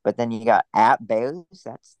Patriots, but then you got at Bears.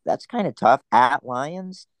 That's kind of tough. At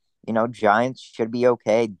Lions. Giants should be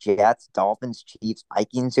okay. Jets, Dolphins, Chiefs,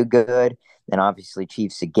 Vikings are good. Then obviously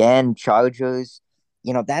Chiefs again, Chargers.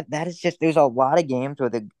 That is just there's a lot of games where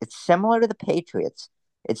it's similar to the Patriots.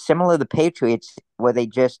 It's similar to the Patriots where they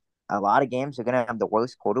just a lot of games are gonna have the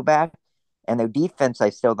worst quarterback and their defense I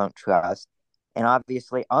still don't trust. And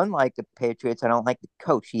obviously, unlike the Patriots, I don't like the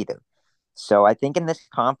coach either. So I think in this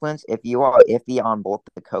conference, if you are iffy on both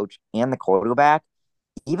the coach and the quarterback,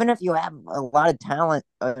 even if you have a lot of talent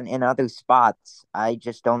in other spots, I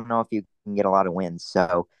just don't know if you can get a lot of wins.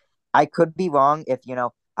 So I could be wrong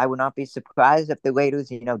I would not be surprised if the Raiders,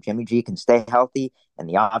 Jimmy G can stay healthy and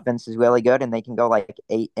the offense is really good and they can go like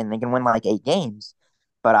eight and they can win like 8 games.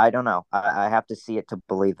 But I don't know. I have to see it to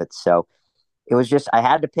believe it. So it was just I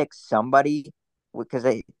had to pick somebody because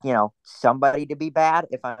somebody to be bad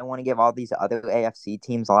if I want to give all these other AFC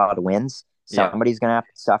teams a lot of wins. Yeah. Somebody's gonna have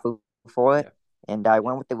to suffer for it. Yeah. And I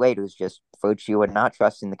went with the Raiders just for virtue of not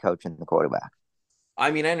trusting the coach and the quarterback. I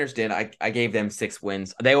mean, I understand. I gave them 6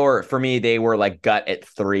 wins. They were for me. They were like gut at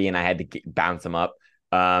 3, and I had to bounce them up.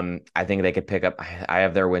 I think they could pick up. I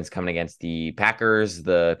have their wins coming against the Packers,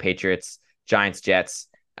 the Patriots, Giants, Jets,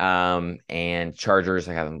 and Chargers.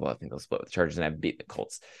 I have them. I think they'll split with the Chargers and have beat the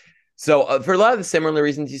Colts. So for a lot of the similar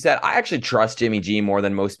reasons you said, I actually trust Jimmy G more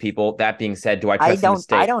than most people. That being said, do I I trust him to don't I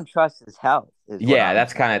stay? don't trust his health is what Yeah, I'm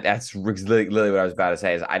that's saying. kind of that's literally what I was about to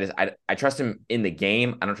say. Is I trust him in the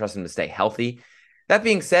game. I don't trust him to stay healthy. That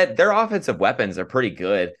being said, their offensive weapons are pretty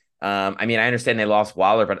good. I mean, I understand they lost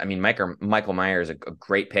Waller, but I mean, Michael Myers is a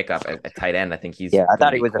great pickup at tight end. I think he's Yeah, I going to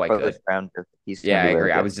thought he be was a quite good. first rounder. He's gonna Yeah, I be really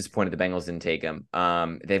agree. I good. was disappointed the Bengals didn't take him.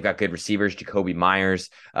 They've got good receivers, Jacoby Myers,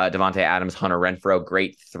 Devontae Adams, Hunter Renfro,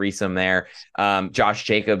 great threesome there. Josh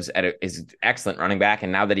Jacobs is excellent running back,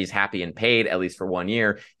 and now that he's happy and paid, at least for 1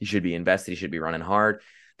 year, he should be invested. He should be running hard.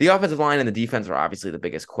 The offensive line and the defense are obviously the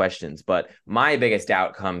biggest questions, but my biggest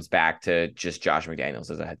doubt comes back to just Josh McDaniels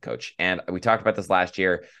as a head coach. And we talked about this last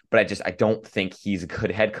year, but I don't think he's a good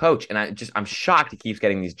head coach. And I'm shocked he keeps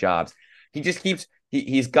getting these jobs. He just keeps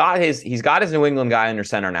he's got his New England guy under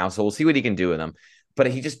center now, so we'll see what he can do with him. But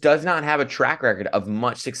he just does not have a track record of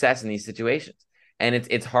much success in these situations, and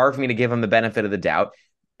it's hard for me to give him the benefit of the doubt.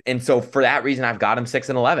 And so for that reason, I've got him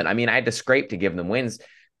 6-11. I mean, I had to scrape to give them wins,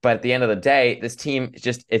 but at the end of the day, this team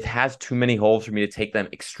just it has too many holes for me to take them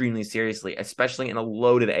extremely seriously, especially in a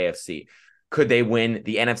loaded AFC. Could they win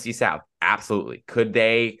the NFC South? Absolutely. Could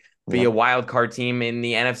they be Yeah. a wild card team in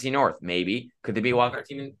the NFC North? Maybe. Could they be a wild card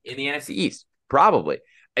team in the NFC East? Probably.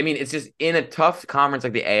 I mean, it's just in a tough conference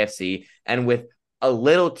like the AFC and with a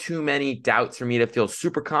little too many doubts for me to feel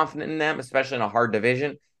super confident in them, especially in a hard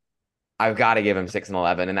division. I've got to give him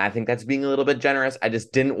 6-11. And I think that's being a little bit generous. I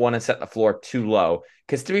just didn't want to set the floor too low.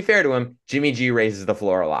 Because to be fair to him, Jimmy G raises the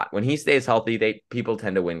floor a lot. When he stays healthy, people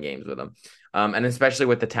tend to win games with him. And especially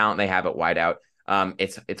with the talent they have at wideout,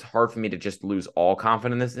 it's hard for me to just lose all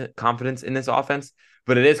confidence in this offense.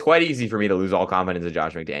 But it is quite easy for me to lose all confidence in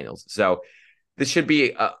Josh McDaniels. So this should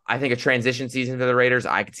be, I think, a transition season for the Raiders.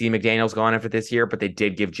 I could see McDaniels going after this year, but they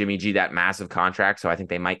did give Jimmy G that massive contract. So I think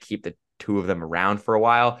they might keep the two of them around for a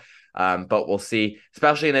while. But we'll see,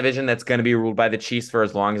 especially in a division that's going to be ruled by the Chiefs for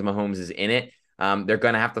as long as Mahomes is in it. They're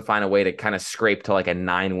going to have to find a way to kind of scrape to like a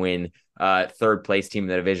 9-win third place team in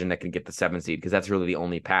the division that can get the 7th seed because that's really the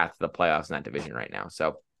only path to the playoffs in that division right now.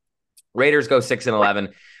 So Raiders go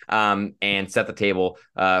 6-11 and set the table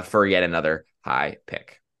for yet another high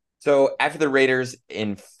pick. So after the Raiders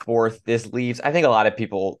in 4th, this leaves, I think a lot of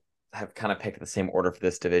people have kind of picked the same order for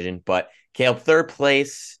this division, but Caleb, 3rd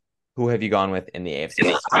place, who have you gone with in the AFC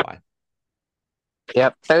West and why?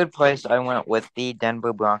 Yep. Third place, I went with the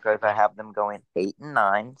Denver Broncos. I have them going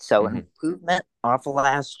 8-9. So Mm-hmm. improvement off of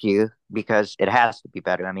last year because it has to be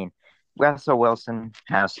better. I mean, Russell Wilson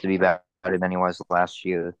has to be better than he was last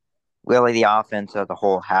year. Really, the offense as a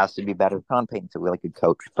whole has to be better. Sean Payton's a really good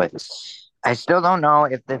coach, but I still don't know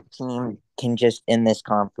if the team can just in this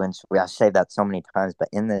conference. I say that so many times, but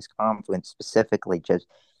in this conference specifically, just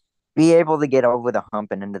be able to get over the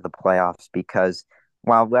hump and into the playoffs because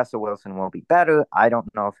while Russell Wilson will be better, I don't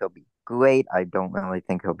know if he'll be great. I don't really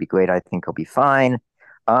think he'll be great. I think he'll be fine.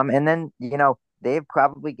 And then, they've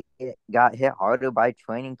probably got hit harder by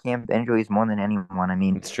training camp injuries more than anyone. I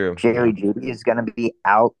mean, It's true. Yeah. Jerry Judy is going to be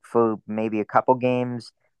out for maybe a couple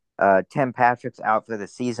games. Tim Patrick's out for the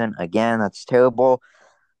season. Again, that's terrible.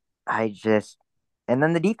 I just and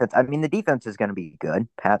then the defense. I mean, the defense is going to be good.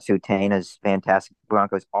 Pat Surtain is fantastic.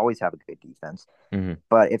 Broncos always have a good defense. Mm-hmm.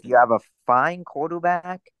 But if you have a fine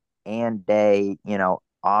quarterback and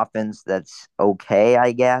offense that's okay,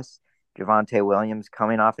 I guess. Javonte Williams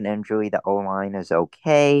coming off an injury. The O line is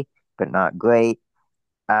okay, but not great.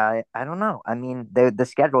 I don't know. I mean, the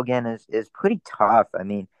schedule again is pretty tough. I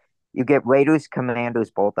mean, you get Raiders,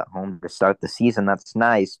 Commanders both at home to start the season. That's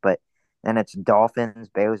nice, but then it's Dolphins,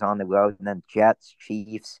 Bears on the road, and then Jets,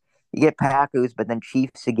 Chiefs. You get Packers, but then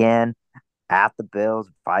Chiefs again at the Bills,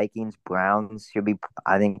 Vikings, Browns should be.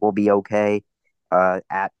 I think will be okay.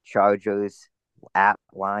 At Chargers, at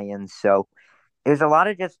Lions. So there's a lot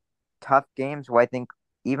of just tough games where I think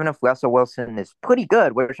even if Russell Wilson is pretty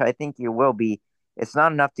good, which I think you will be, it's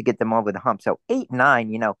not enough to get them over the hump. So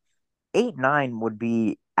 8-9, 8-9 would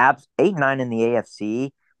be 8-9 in the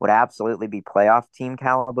AFC would absolutely be playoff team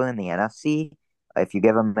caliber in the NFC if you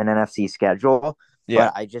give them an NFC schedule. Yeah.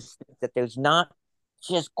 But I just think that there's not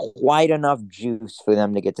just quite enough juice for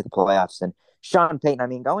them to get to the playoffs. And Sean Payton, I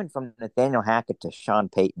mean, going from Nathaniel Hackett to Sean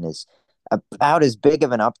Payton is about as big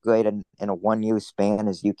of an upgrade in a 1 year span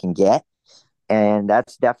as you can get. And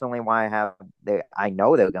that's definitely why I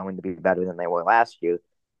know they're going to be better than they were last year.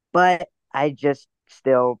 But I just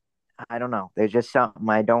still I don't know. There's just something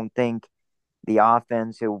I don't think the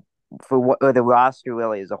offense for what or the roster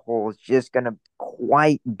really as a whole is just gonna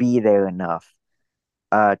quite be there enough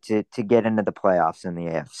to get into the playoffs in the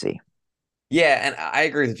AFC. Yeah, and I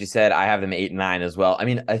agree with what you said. I have them 8 and 9 as well. I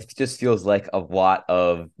mean, it just feels like a lot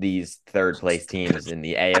of these third place teams in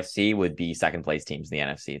the AFC would be second place teams in the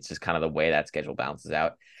NFC. It's just kind of the way that schedule balances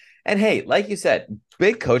out. And hey, like you said,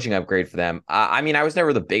 big coaching upgrade for them. I mean, I was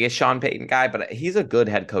never the biggest Sean Payton guy, but he's a good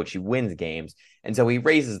head coach. He wins games, and so he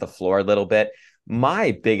raises the floor a little bit.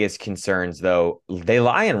 My biggest concerns, though, they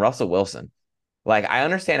lie in Russell Wilson. Like, I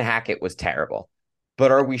understand Hackett was terrible,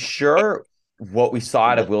 but are we sure what we saw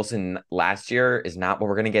out of Wilson last year is not what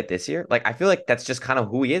we're going to get this year? Like, I feel like that's just kind of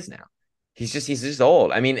who he is now. He's just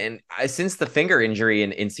old. I mean, and since the finger injury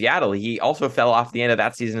in Seattle, he also fell off the end of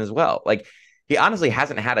that season as well. Like, he honestly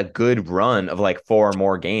hasn't had a good run of like four or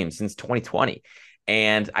more games since 2020.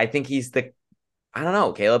 And I think he's the I don't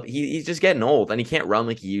know, Caleb. He's just getting old and he can't run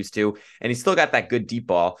like he used to. And he's still got that good deep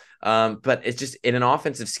ball. But it's just in an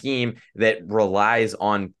offensive scheme that relies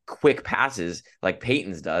on quick passes like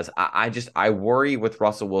Peyton's does. I worry with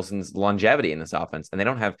Russell Wilson's longevity in this offense, and they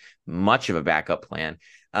don't have much of a backup plan.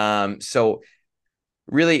 So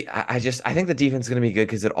really, I think the defense is going to be good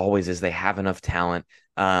because it always is. They have enough talent.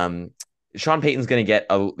 Sean Payton's going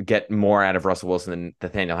to get more out of Russell Wilson than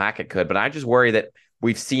Nathaniel Hackett could, but I just worry that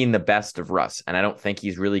we've seen the best of Russ, and I don't think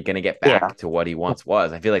he's really going to get Yeah. back to what he once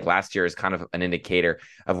was. I feel like last year is kind of an indicator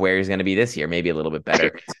of where he's going to be this year, maybe a little bit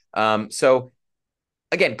better. So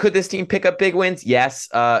again, could this team pick up big wins? Yes.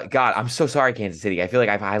 God, I'm so sorry, Kansas City. I feel like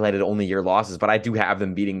I've highlighted only your losses, but I do have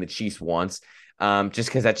them beating the Chiefs once. Just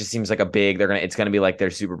because that just seems like a big. It's gonna be like their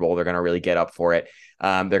Super Bowl. They're gonna really get up for it.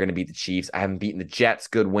 They're gonna beat the Chiefs. I haven't beaten the Jets.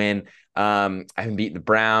 Good win. I haven't beaten the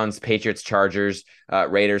Browns, Patriots, Chargers,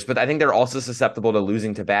 Raiders, but I think they're also susceptible to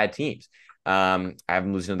losing to bad teams. I have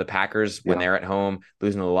them losing to the Packers when Yeah. they're at home,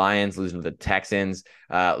 losing to the Lions, losing to the Texans,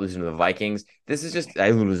 losing to the Vikings. This is just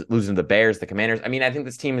losing to the Bears, the Commanders. I mean, I think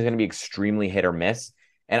this team is going to be extremely hit or miss.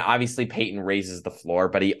 And obviously, Peyton raises the floor,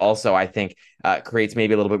 but he also, I think, creates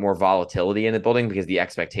maybe a little bit more volatility in the building because the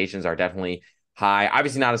expectations are definitely high.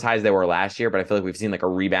 Obviously, not as high as they were last year, but I feel like we've seen like a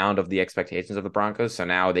rebound of the expectations of the Broncos. So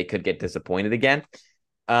now they could get disappointed again.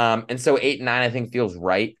 And so 8 and 9, I think, feels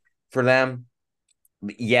right for them.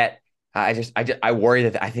 Yet I worry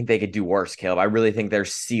that I think they could do worse, Caleb. I really think their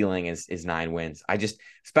ceiling is 9 wins.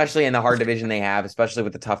 Especially in the hard division they have, especially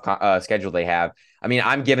with the tough schedule they have. I mean,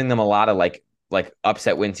 I'm giving them a lot of like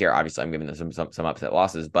upset wins here. Obviously, I'm giving them some upset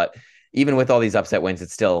losses, but even with all these upset wins,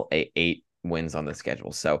 it's still 8 wins on the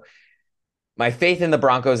schedule. So my faith in the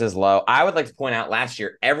Broncos is low. I would like to point out last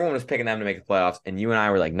year everyone was picking them to make the playoffs, and you and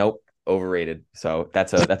I were like, nope, overrated. So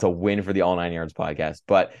that's a win for the All Nine Yards podcast.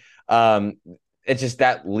 But um, it's just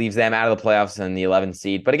that leaves them out of the playoffs and the 11th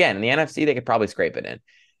seed. But again, in the NFC, they could probably scrape it in.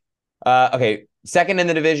 Okay, second in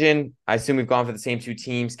the division. I assume we've gone for the same two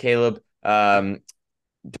teams, Caleb.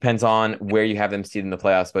 Depends on where you have them seed in the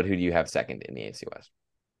playoffs, but who do you have second in the AFC West?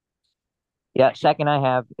 Yeah, second I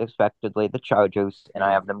have expectedly the Chargers, and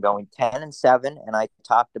I have them going 10-7. And I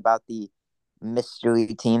talked about the mystery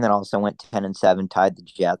team that also went 10-7, tied the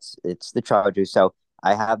Jets. It's the Chargers. So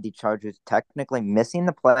I have the Chargers technically missing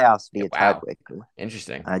the playoffs via Wow, tiebreaker.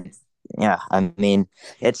 interesting. I, yeah, I mean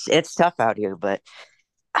it's tough out here, but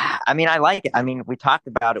I mean I like it. I mean we talked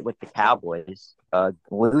about it with the Cowboys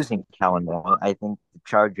losing Kellen Moore. I think the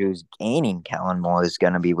Chargers gaining Kellen Moore is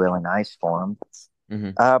going to be really nice for them.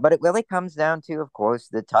 Mm-hmm. But it really comes down to, of course,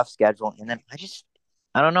 the tough schedule. And then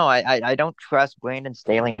I don't know. I don't trust Brandon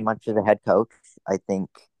Staley much as a head coach. I think,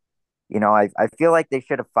 I feel like they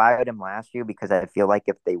should have fired him last year because I feel like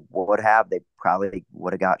if they would have, they probably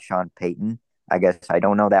would have got Sean Payton. I guess I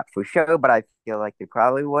don't know that for sure, but I feel like they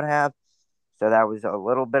probably would have. So that was a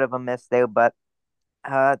little bit of a miss there, but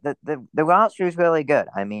the roster is really good.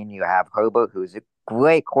 I mean, you have Herbert, who's a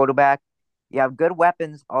great quarterback. You have good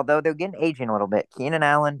weapons, although they're getting aging a little bit. Keenan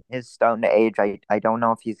Allen is starting to age. I don't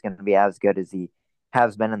know if he's going to be as good as he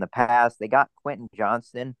has been in the past. They got Quentin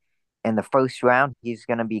Johnston in the first round. He's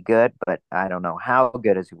going to be good, but I don't know how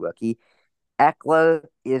good as a rookie. Eckler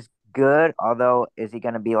is good, although is he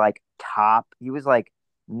going to be like top? He was like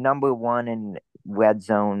number one in red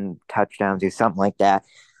zone touchdowns or something like that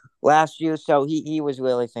last year. So he was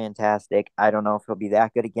really fantastic. I don't know if he'll be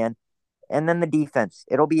that good again. And then the defense,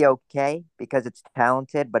 it'll be okay because it's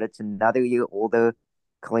talented, but it's another year older.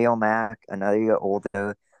 Khalil Mack, another year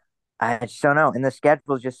older. I just don't know. And the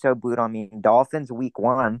schedule is just so brutal. I mean, Dolphins week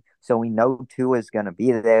 1, so we know Tua is going to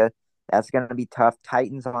be there. That's going to be tough.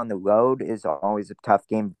 Titans on the road is always a tough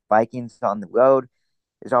game. Vikings on the road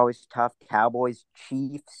is always tough. Cowboys,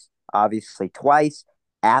 Chiefs, obviously twice.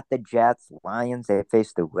 At the Jets, Lions, they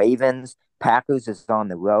face the Ravens. Packers is on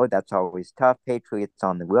the road. That's always tough. Patriots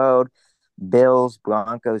on the road. Bills,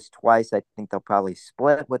 Broncos twice. I think they'll probably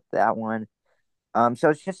split with that one.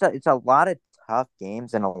 So it's a lot of tough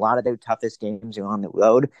games, and a lot of their toughest games are on the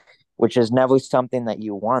road, which is never something that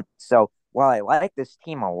you want. So while I like this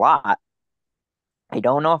team a lot, I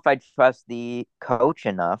don't know if I trust the coach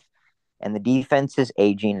enough, and the defense is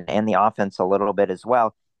aging, and the offense a little bit as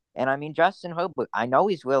well. And I mean, Justin Herbert, I know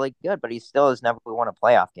he's really good, but he still has never won a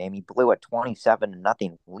playoff game. He blew a 27 to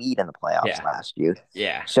nothing lead in the playoffs Yeah. last year.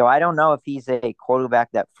 Yeah. So I don't know if he's a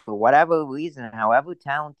quarterback that, for whatever reason, however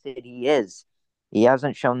talented he is, he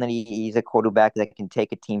hasn't shown that he's a quarterback that can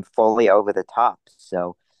take a team fully over the top.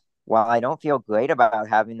 So while I don't feel great about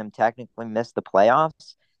having them technically miss the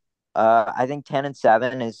playoffs, I think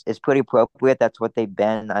 10-7 is pretty appropriate. That's what they've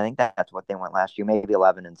been. I think that's what they went last year, maybe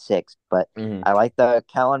 11-6. But Mhm. I like the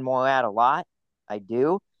Kellen Moore ad a lot. I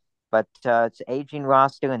do, but it's aging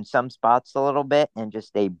roster in some spots a little bit, and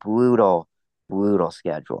just a brutal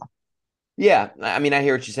schedule. Yeah, I mean, I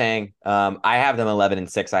hear what you're saying. I have them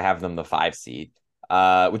 11-6. I have them the 5 seed,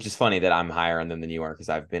 which is funny that I'm higher on them than you are because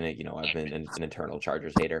I've been an eternal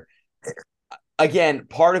Chargers hater. Again,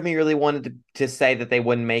 part of me really wanted to say that they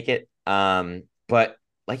wouldn't make it. But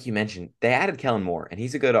like you mentioned, they added Kellen Moore, and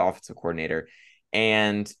he's a good offensive coordinator.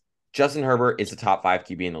 And Justin Herbert is a top 5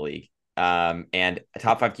 QB in the league. And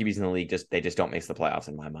top 5 QBs in the league just don't make the playoffs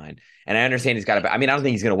in my mind. And I understand he's got I mean, I don't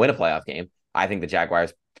think he's going to win a playoff game. I think the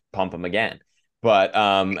Jaguars pump him again. But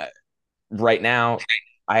right now,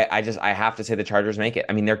 I have to say the Chargers make it.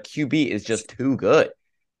 I mean, their QB is just too good.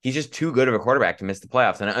 He's just too good of a quarterback to miss the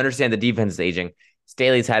playoffs. And I understand the defense is aging.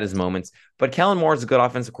 Staley's had his moments, but Kellen Moore is a good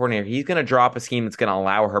offensive coordinator. He's going to drop a scheme that's going to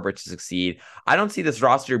allow Herbert to succeed. I don't see this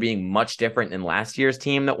roster being much different than last year's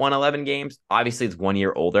team that won 11 games. Obviously, it's 1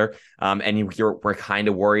 year older, and we're kind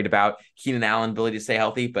of worried about Keenan Allen's ability to stay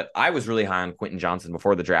healthy. But I was really high on Quentin Johnson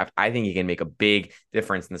before the draft. I think he can make a big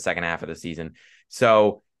difference in the second half of the season.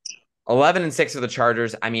 So 11-6 for the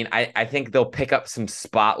Chargers. I mean, I think they'll pick up some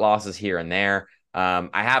spot losses here and there. I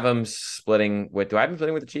have them splitting with. Do I have them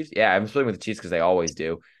splitting with the Chiefs? Yeah, I'm splitting with the Chiefs because they always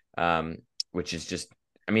do. Which is just.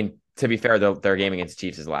 I mean, to be fair, their game against the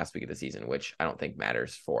Chiefs is the last week of the season, which I don't think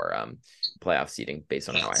matters for playoff seeding based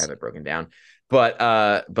on how I have it broken down. But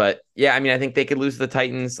yeah, I mean, I think they could lose to the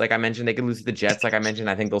Titans, like I mentioned. They could lose to the Jets, like I mentioned.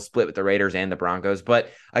 I think they'll split with the Raiders and the Broncos.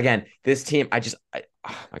 But again, this team, oh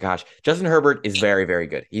my gosh, Justin Herbert is very, very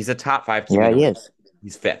good. He's a top 5 QB Yeah, in the he league. is.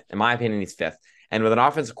 He's fifth, in my opinion. He's fifth, and with an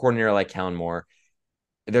offensive coordinator like Kellen Moore,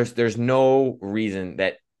 there's no reason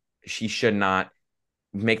that she should not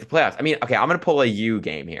make the playoffs. I mean, okay, I'm gonna pull a U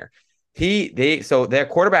game here. So their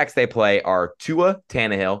quarterbacks they play are Tua,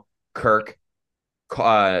 Tannehill, Kirk,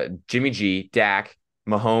 Jimmy G, Dak,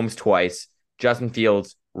 Mahomes twice, Justin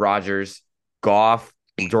Fields, Rodgers, Goff,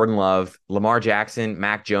 Jordan Love, Lamar Jackson,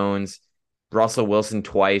 Mac Jones, Russell Wilson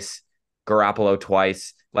twice, Garoppolo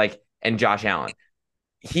twice, and Josh Allen.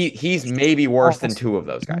 He's maybe worse than two of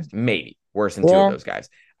those guys. Maybe worse than two of Yeah, those guys.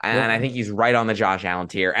 yeah. And I think he's right on the Josh Allen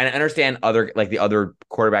tier. And I understand the other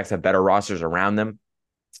quarterbacks have better rosters around them,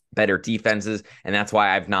 better defenses, and that's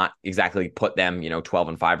why I've not exactly put them,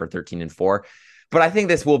 12-5 or 13-4. But I think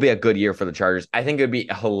this will be a good year for the Chargers. I think it would be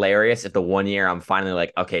hilarious if the 1 year I'm finally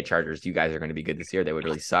like, okay, Chargers, you guys are going to be good this year. They would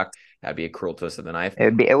really suck. That'd be a cruel twist of the knife.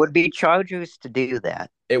 It would be Chargers to do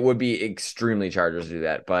that. It would be extremely Chargers to do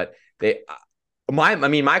that, but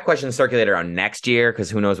my question circulated around next year because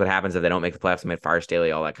who knows what happens if they don't make the playoffs, mid fire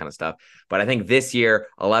Staley, all that kind of stuff. But I think this year,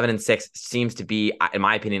 11-6 seems to be, in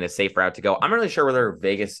my opinion, a safe route to go. I'm not really sure where their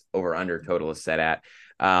Vegas over under total is set at.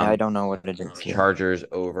 I don't know what it is here. Chargers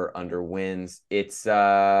over under wins. It's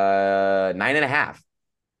 9.5.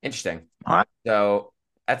 Interesting. All right. So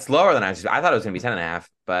that's lower than I thought it was gonna be 10.5,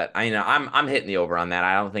 but I'm hitting the over on that.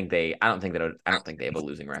 I don't think they have a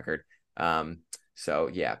losing record. So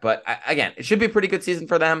yeah, but again, it should be a pretty good season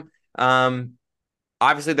for them.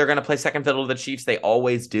 Obviously they're gonna play second fiddle to the Chiefs. They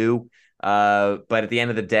always do. But at the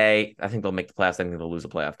end of the day, I think they'll make the playoffs. I think they'll lose a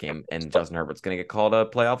playoff game, and Justin Herbert's gonna get called a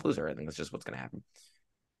playoff loser. I think that's just what's gonna happen.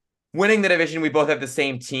 Winning the division, we both have the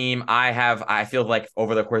same team. I feel like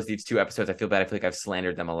over the course of these two episodes, I feel bad. I feel like I've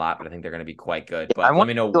slandered them a lot, but I think they're going to be quite good. I But let want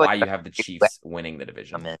me know to why you have the Chiefs winning the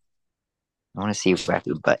division. I want to see where I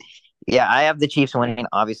do, but yeah, I have the Chiefs winning.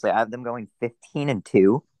 Obviously, I have them going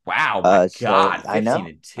 15-2. Wow, my So God, I 15 know,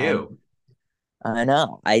 and 2. I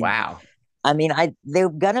know. Wow. I mean, they're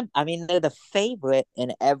the favorite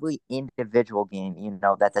in every individual game.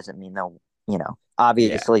 That doesn't mean Yeah.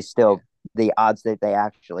 obviously still the odds that they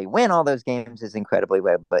actually win all those games is incredibly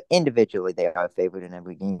rare, but individually they are favored in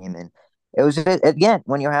every game. And it was, again,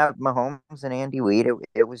 when you have Mahomes and Andy Reid,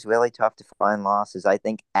 it was really tough to find losses. I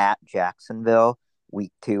think at Jacksonville,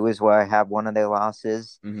 week 2 is where I have one of their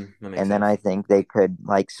losses. That makes And then sense. I think they could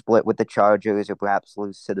like split with the Chargers or perhaps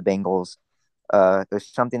lose to the Bengals or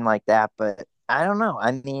something like that. But I don't know.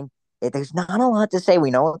 I mean, there's not a lot to say.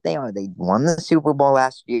 We know what they are. They won the Super Bowl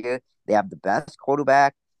last year. They have the best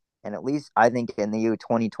quarterback, and at least I think in the year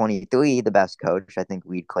 2023, the best coach. I think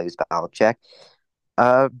Reed plays Belichick.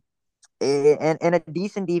 Uh, and a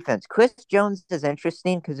decent defense. Chris Jones is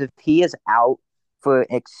interesting because if he is out for an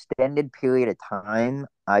extended period of time,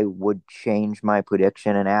 I would change my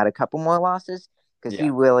prediction and add a couple more losses because he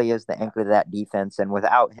Yeah. really is the anchor of that defense. And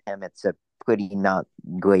without him, it's a pretty not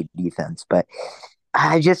great defense. But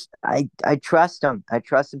I trust him. I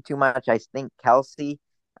trust him too much. I think Kelsey,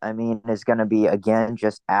 I mean, is going to be again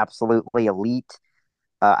just absolutely elite.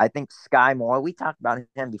 I think Sky Moore, we talked about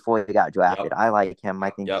him before he got drafted. Yep. I like him.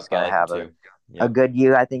 I think he's Yep. I going to like him have too. a Yep. good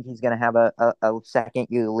year. I think he's going to have a second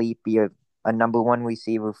year leap, be a number one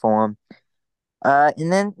receiver for him.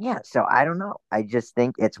 And then, yeah, so I don't know. I just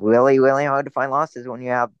think it's really, really hard to find losses when you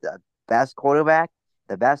have the best quarterback,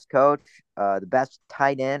 the best coach, the best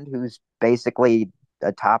tight end, who's basically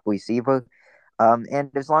a top receiver.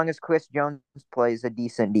 And as long as Chris Jones plays a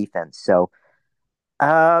decent defense. So,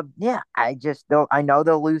 yeah, I know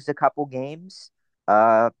they'll lose a couple games.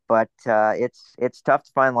 But it's tough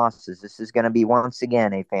to find losses. This is going to be once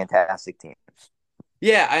again a fantastic team.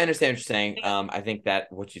 Yeah, I understand what you're saying. I think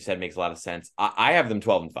that what you said makes a lot of sense. I have them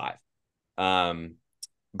 12-5. Um,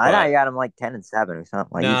 I thought you but got them like 10-7 or something.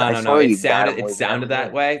 Like no, I no, no. swear It you got sounded them it way down sounded that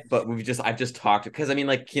here. way, but I've just talked because I mean,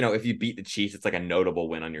 like, if you beat the Chiefs, it's like a notable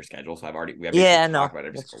win on your schedule. So we basically Yeah, no, talked about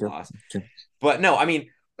every that's single true. loss. That's true. But no, I mean,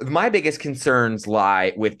 my biggest concerns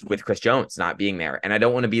lie with Chris Jones not being there, and I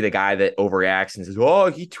don't want to be the guy that overreacts and says, "Oh,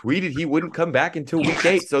 he tweeted he wouldn't come back until week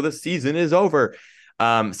 8, so the season is over."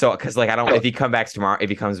 So because like I don't if he comes back tomorrow,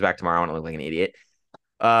 I want to look like an idiot.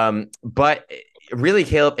 But really,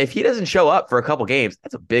 Caleb, if he doesn't show up for a couple games,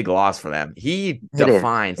 that's a big loss for them. He It is.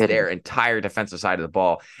 defines It their is. entire defensive side of the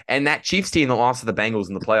ball. And that Chiefs team that lost to the Bengals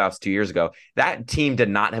in the playoffs 2 years ago, that team did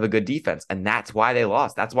not have a good defense. And that's why they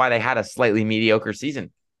lost. That's why they had a slightly mediocre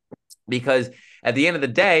season. Because at the end of the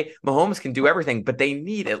day, Mahomes can do everything, but they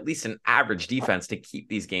need at least an average defense to keep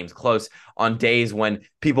these games close on days when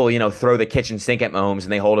people, throw the kitchen sink at Mahomes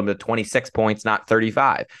and they hold him to 26 points, not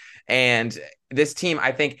 35. And this team,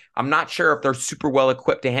 I'm not sure if they're super well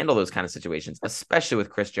equipped to handle those kind of situations, especially with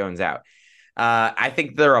Chris Jones out. I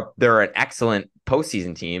think they're an excellent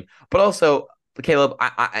postseason team, but also Caleb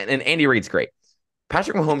and Andy Reid's great.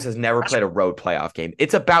 Patrick Mahomes has never played a road playoff game.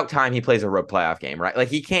 It's about time he plays a road playoff game, right? Like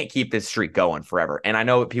he can't keep this streak going forever. And I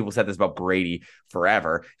know people said this about Brady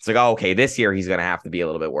forever. It's like, oh, okay, this year he's going to have to be a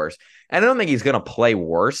little bit worse. And I don't think he's going to play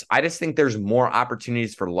worse. I just think there's more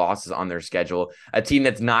opportunities for losses on their schedule. A team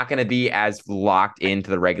that's not going to be as locked into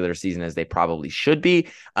the regular season as they probably should be.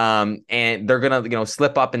 And they're going to,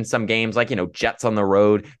 slip up in some games like, Jets on the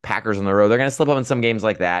road, Packers on the road. They're going to slip up in some games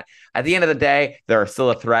like that. At the end of the day, they're still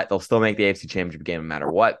a threat. They'll still make the AFC Championship game no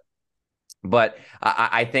matter what. But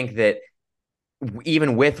I think that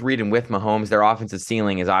even with Reed and with Mahomes, their offensive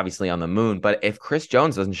ceiling is obviously on the moon. But if Chris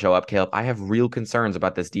Jones doesn't show up, Caleb, I have real concerns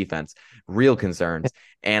about this defense, real concerns.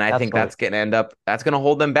 And I think Absolutely. that's going to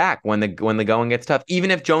hold them back when the going gets tough. Even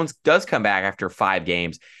if Jones does come back after 5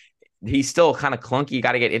 games, he's still kind of clunky. You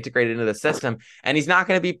got to get integrated into the system, and he's not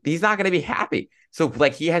going to be happy. So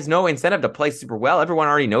like he has no incentive to play super well. Everyone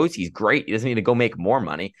already knows he's great. He doesn't need to go make more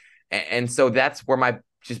money. And so that's where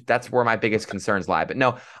just that's where my biggest concerns lie. But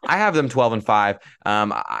no, I have them 12-5.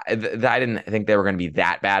 I didn't think they were going to be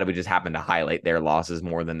that bad. We just happened to highlight their losses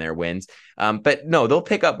more than their wins. But no, they'll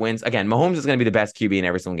pick up wins. Again, Mahomes is going to be the best QB in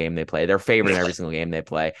every single game they play. They're favored in every single game they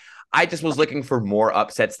play. I just was looking for more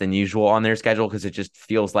upsets than usual on their schedule because it just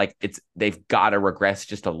feels like they've got to regress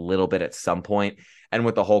just a little bit at some point. And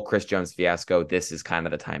with the whole Chris Jones fiasco, this is kind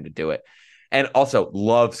of the time to do it. And also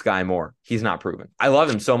love Sky Moore. He's not proven. I love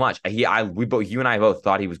him so much. You and I both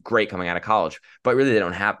thought he was great coming out of college, but really they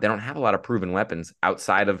don't have a lot of proven weapons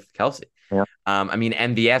outside of Kelsey. Yeah. I mean,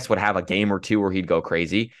 MVS would have a game or two where he'd go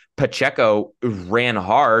crazy. Pacheco ran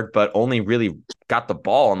hard, but only really got the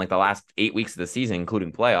ball in like the last 8 weeks of the season,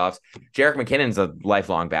 including playoffs. Jerick McKinnon's a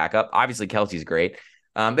lifelong backup. Obviously, Kelsey's great.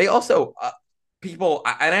 They also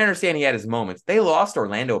and I understand he had his moments. They lost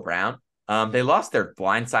Orlando Brown. They lost their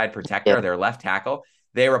blindside protector, Yeah. their left tackle.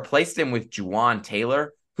 They replaced him with Juwan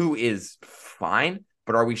Taylor, who is fine,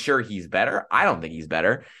 but are we sure he's better? I don't think he's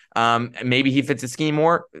better. Maybe he fits the scheme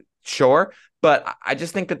more, sure. But I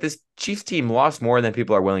just think that this Chiefs team lost more than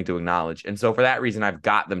people are willing to acknowledge. And so for that reason, I've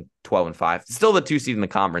got them 12-5. Still the 2 seed in the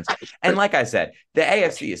conference. And like I said, the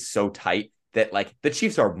AFC is so tight that like the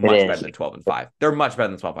Chiefs are much better than 12-5. They're much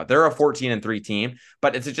better than 12-5. They're a 14-3 team,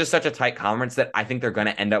 but it's just such a tight conference that I think they're going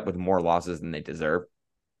to end up with more losses than they deserve.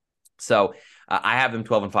 So I have them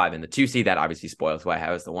 12-5 in the 2 seed. That obviously spoils who I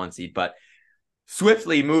have as the 1 seed, but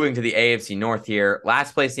swiftly moving to the AFC North here.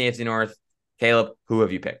 Last place in the AFC North. Caleb, who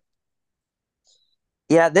have you picked?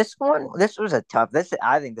 Yeah, this was a tough.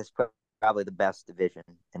 I think this is probably the best division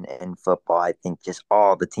in football. I think just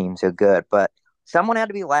all the teams are good, but someone had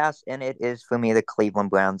to be last, and it is for me the Cleveland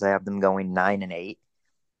Browns. I have them going 9-8.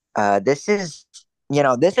 This is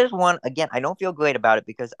this is one again. I don't feel great about it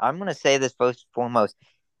because I'm going to say this first and foremost.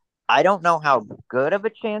 I don't know how good of a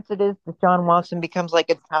chance it is that Deshaun Watson becomes like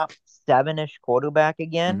a top 7-ish quarterback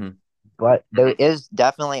again, Mm-hmm. but there is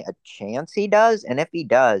definitely a chance he does. And if he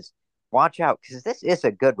does, watch out because this is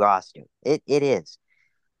a good roster. It is.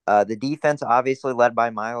 The defense, obviously led by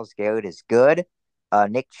Myles Garrett, is good.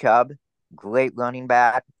 Nick Chubb, great running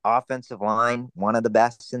back. Offensive line, one of the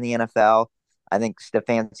best in the NFL. I think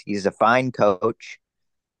Stefanski is a fine coach.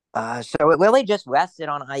 So it really just rested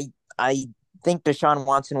on I think Deshaun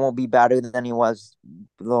Watson will be better than he was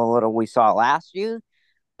the little we saw last year,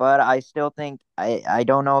 but I still think I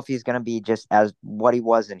don't know if he's going to be just as what he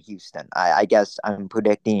was in Houston. I guess I'm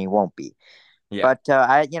predicting he won't be. Yeah. But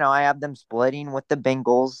I have them splitting with the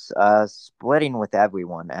Bengals, splitting with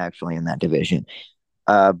everyone actually in that division.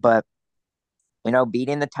 But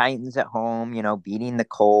beating the Titans at home, beating the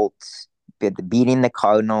Colts, beating the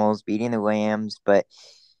Cardinals, beating the Rams, but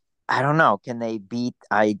I don't know. Can they beat?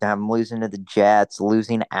 I'm losing to the Jets,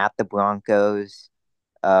 losing at the Broncos,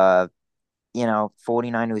 uh,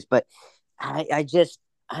 49ers. But I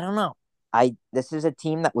don't know. This is a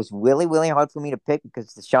team that was really, really hard for me to pick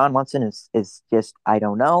because Deshaun Watson is just I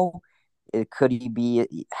don't know. Could he be?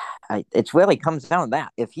 It really comes down to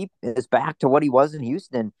that. If he is back to what he was in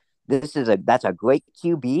Houston, that's a great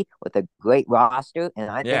QB with a great roster, and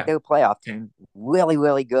I think Yeah. their playoff team really,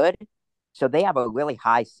 really good. So they have a really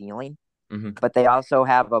high ceiling, Mm-hmm. but they also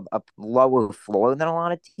have a lower floor than a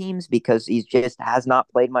lot of teams because he just has not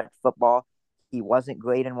played much football. He wasn't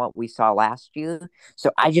great in what we saw last year.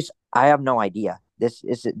 So I have no idea. This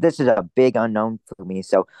is a big unknown for me.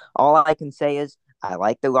 So all I can say is I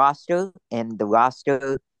like the roster, and the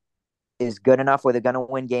roster is good enough where they're going to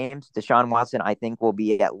win games. Deshaun Watson, I think, will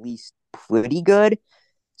be at least pretty good.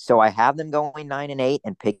 So I have them going 9-8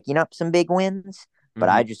 and picking up some big wins. But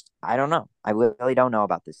Mm-hmm. I don't know. I really don't know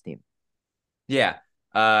about this team. Yeah.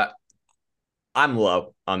 Uh, I'm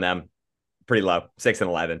low on them, pretty low,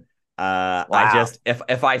 6-11. I Wow. just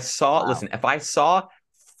if I saw Wow. listen, if I just saw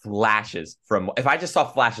flashes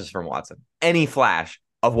from Watson, any flash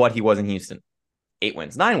of what he was in Houston, 8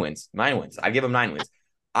 wins, 9 wins, 9 wins. I give him 9 wins.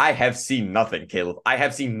 I have seen nothing, Caleb. I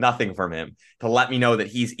have seen nothing from him to let me know that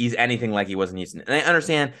he's anything like he was in Houston. And I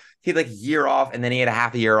understand he had like a year off, and then he had a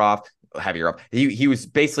half a year off. He was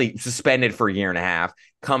basically suspended for a year and a half.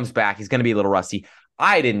 Comes back, he's going to be a little rusty.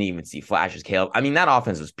 I didn't even see flashes, Caleb. I mean, that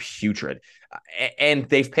offense was putrid, and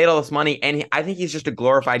they've paid all this money, and I think he's just a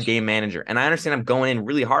glorified game manager. And I understand I'm going in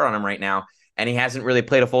really hard on him right now, and he hasn't really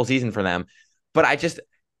played a full season for them. But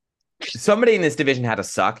somebody in this division had to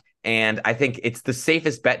suck. And I think it's the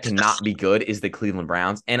safest bet to not be good is the Cleveland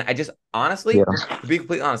Browns. And I just honestly, Yeah. to be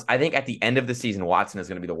completely honest, I think at the end of the season, Watson is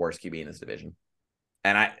going to be the worst QB in this division.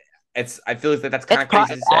 And I feel like that's kind It's of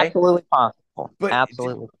crazy to say, absolutely possible. but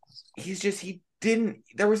Absolutely. he's just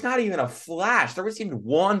there was not even a flash. There was even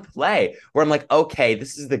one play where I'm like, okay,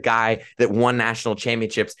 this is the guy that won national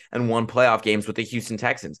championships and won playoff games with the Houston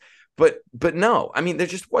Texans. But no, I mean, there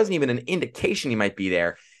just wasn't even an indication he might be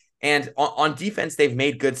there. And on defense, they've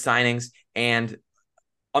made good signings. And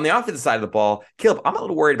on the offensive side of the ball, Caleb, I'm a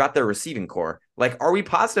little worried about their receiving core. Like, are we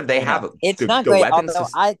positive they I know have it's not the great. weapons Although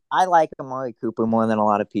to? I like Amari Cooper more than a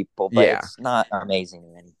lot of people, but Yeah, it's not amazing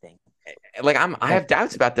or anything. like I have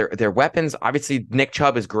doubts about their weapons. Obviously, Nick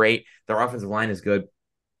Chubb is great. Their offensive line is good.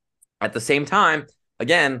 At the same time,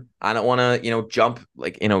 again, I don't want to jump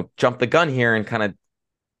the gun here and kind of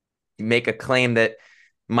make a claim that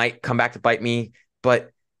might come back to bite me.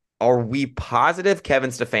 But are we positive Kevin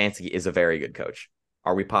Stefanski is a very good coach?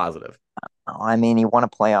 Are we positive? I mean, he won a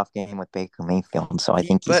playoff game with Baker Mayfield, so I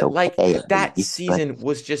think he's But like okay at that least. But season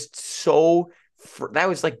was just so. That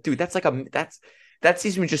was like, dude, that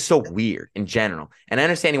season was just so weird in general. And I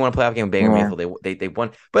understand he won a playoff game with Baker yeah, Mayfield. They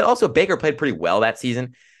won, but also Baker played pretty well that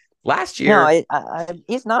season. Last no, year,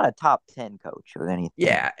 he's not a top 10 coach or anything.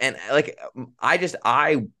 yeah, and like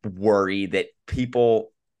I worry that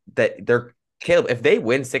people that they're Caleb, if they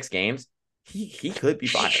win 6 games, he could be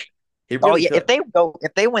fired. He Oh really yeah, could.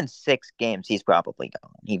 if they win 6 games, he's probably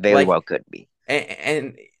gone. He very Like well could be.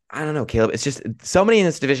 and I don't know, Caleb. It's just somebody in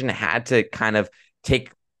this division had to kind of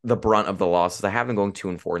take the brunt of the losses. I have them going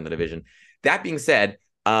 2-4 in the division. That being said,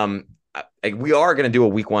 we are going to do a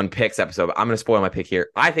week 1 picks episode. I'm going to spoil my pick here.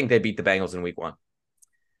 I think they beat the Bengals in week 1.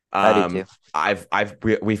 I do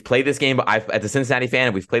too. We've played this game. As a Cincinnati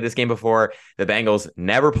fan, we've played this game before. The Bengals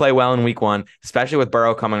never play well in week 1, especially with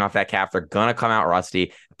Burrow coming off that calf. They're gonna come out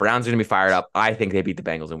rusty. The Browns are gonna be fired up. I think they beat the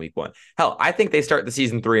Bengals in week 1. Hell, I think they start the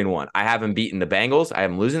season 3-1. I have them beating the Bengals. I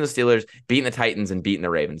have them losing the Steelers, beating the Titans, and beating the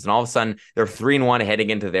Ravens. And all of a sudden, they're 3-1 heading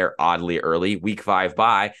into their oddly early week 5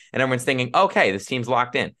 bye, and everyone's thinking, okay, this team's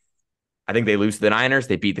locked in. I think they lose to the Niners.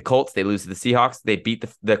 They beat the Colts. They lose to the Seahawks. They beat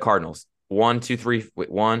the Cardinals. 1, 2, 3,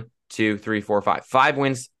 1, 2, 3, 4, 5. 5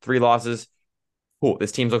 wins, 3 losses. Cool.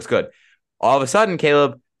 This team looks good. All of a sudden,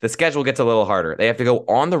 Caleb, the schedule gets a little harder. They have to go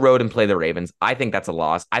on the road and play the Ravens. I think that's a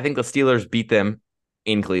loss. I think the Steelers beat them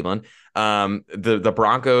in Cleveland. The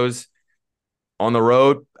Broncos on the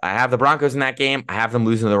road. I have the Broncos in that game. I have them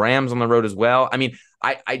losing to the Rams on the road as well. I mean,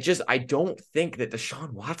 I don't think that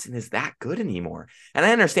Deshaun Watson is that good anymore. And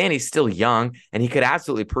I understand he's still young and he could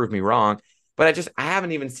absolutely prove me wrong. But I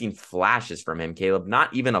haven't even seen flashes from him, Caleb.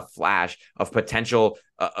 Not even a flash of potential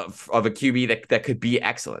of a QB that could be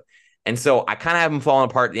excellent. And so I kind of have him falling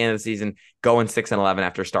apart at the end of the season, going 6-11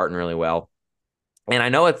 after starting really well. And I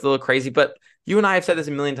know it's a little crazy, but you and I have said this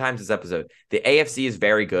a million times this episode. The AFC is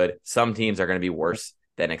very good. Some teams are going to be worse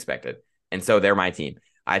than expected. And so they're my team.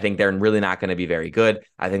 I think they're really not going to be very good.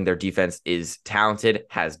 I think their defense is talented,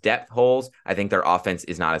 has depth holes. I think their offense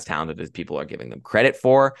is not as talented as people are giving them credit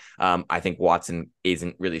for. I think Watson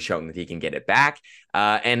isn't really showing that he can get it back.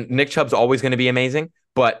 And Nick Chubb's always going to be amazing,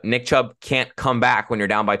 but Nick Chubb can't come back when you're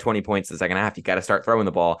down by 20 points in the second half. You got to start throwing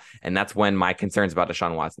the ball. And that's when my concerns about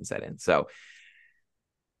Deshaun Watson set in. So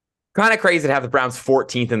kind of crazy to have the Browns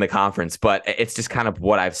 14th in the conference, but it's just kind of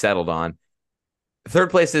what I've settled on.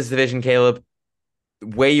 Third place is division, Caleb.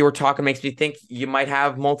 Way you were talking makes me think you might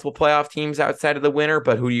have multiple playoff teams outside of the winner,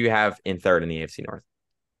 but who do you have in third in the AFC North?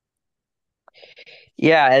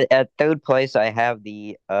 Yeah, at third place, I have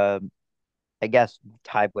the I guess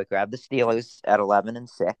tiebreaker. I have the Steelers at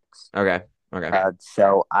 11-6. Okay. Okay.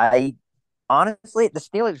 So I honestly, the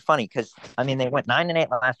Steelers are funny because I mean they went 9-8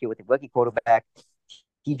 last year with the rookie quarterback,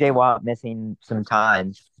 TJ Watt missing some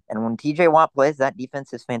time. And when TJ Watt plays, that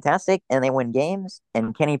defense is fantastic and they win games.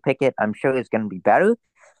 And Kenny Pickett, I'm sure, is going to be better.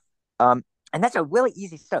 And that's a really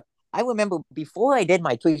easy start. I remember before I did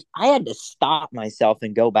my tweets, I had to stop myself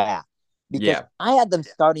and go back because Yeah. I had them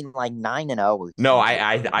starting like 9-0 or No,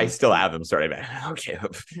 something. I still have them starting back. Okay.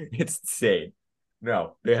 It's insane.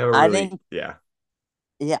 No, they have a I really, think, yeah.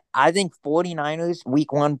 yeah, I think 49ers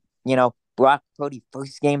week 1, Brock Purdy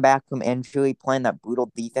first game back from injury, playing that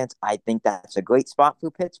brutal defense. I think that's a great spot for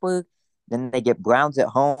Pittsburgh. Then they get Browns at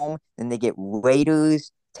home. Then they get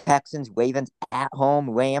Raiders, Texans, Ravens at home,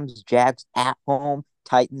 Rams, Jags at home,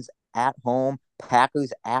 Titans at home,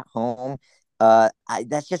 Packers at home.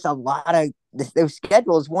 That's just a lot of their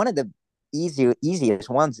schedule is one of the easiest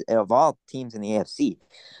ones of all teams in the AFC.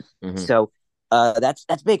 Mm-hmm. So that's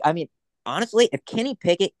big. I mean, honestly, if Kenny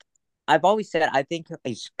Pickett, I've always said I think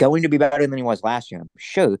he's going to be better than he was last year. I'm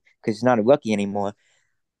sure because he's not a rookie anymore.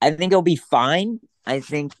 I think he'll be fine. I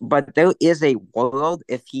think, but there is a world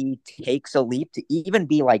if he takes a leap to even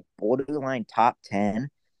be like borderline top 10.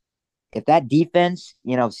 If that defense,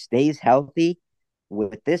 stays healthy,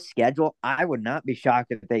 with this schedule, I would not be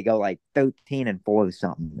shocked if they go like 13-4 or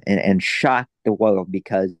something and shock the world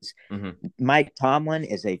because Hmm. Mike Tomlin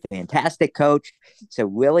is a fantastic coach. It's a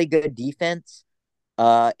really good defense.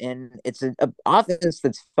 And it's an offense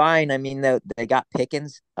that's fine. I mean, they got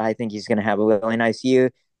Pickens. I think he's going to have a really nice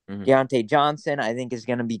year. Hmm. Deontay Johnson, I think, is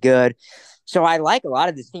going to be good. So I like a lot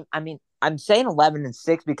of this team. I mean, I'm saying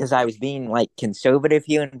 11-6 because I was being like conservative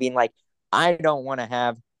here and being like, I don't want to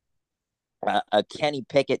have a Kenny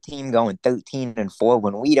Pickett team going 13-4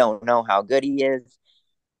 when we don't know how good he is.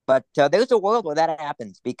 But there's a world where that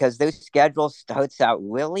happens because their schedule starts out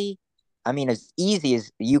really, I mean, as easy as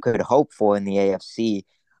you could hope for in the AFC.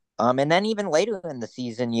 And then even later in the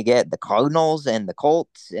season, you get the Cardinals and the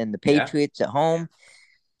Colts and the Yeah. Patriots at home.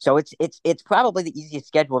 So it's probably the easiest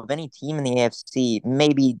schedule of any team in the AFC,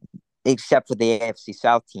 maybe except for the AFC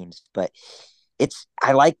South teams. But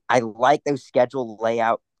I like their schedule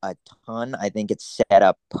layout a ton. I think it's set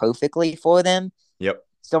up perfectly for them. Yep.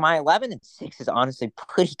 So my 11-6 is honestly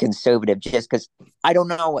pretty conservative, just because I don't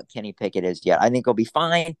know what Kenny Pickett is yet. I think he'll be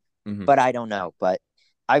fine, Hmm. but I don't know. But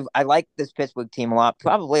I like this Pittsburgh team a lot,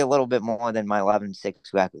 probably a little bit more than my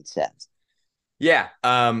 11-6 record says. Yeah.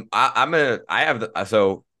 I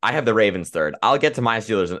have the Ravens third. I'll get to my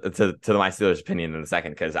Steelers to my Steelers opinion in a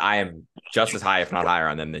second because I am just as high, if not higher,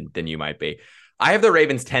 on them than you might be. I have the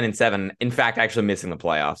Ravens 10-7. In fact, actually missing the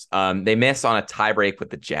playoffs. They miss on a tiebreak with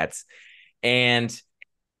the Jets. And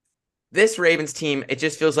this Ravens team, it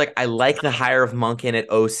just feels like I like the hire of Monken at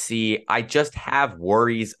OC. I just have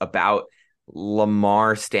worries about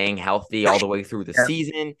Lamar staying healthy all the way through the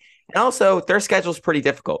season. And also, their schedule is pretty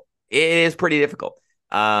difficult. It is pretty difficult.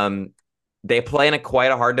 Um, they play in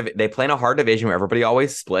they play in a hard division where everybody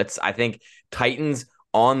always splits. I think Titans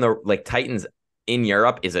Titans in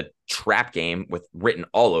Europe is a trap game with written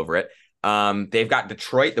all over it. They've got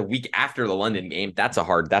Detroit the week after the London game. That's a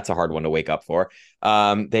hard one to wake up for.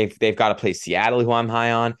 They've got to play Seattle, who I'm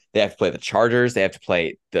high on. They have to play the Chargers. They have to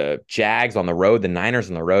play the Jags on the road, the Niners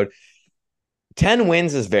on the road. 10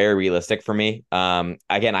 wins is very realistic for me.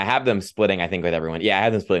 Again, I have them splitting, I think, with everyone. Yeah, I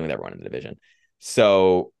have them splitting with everyone in the division.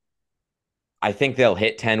 So I think they'll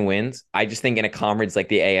hit 10 wins. I just think in a conference like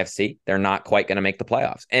the AFC, they're not quite going to make the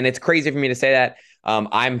playoffs. And it's crazy for me to say that.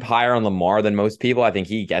 I'm higher on Lamar than most people. I think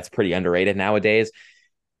he gets pretty underrated nowadays.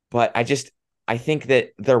 But I think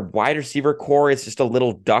that their wide receiver core is just a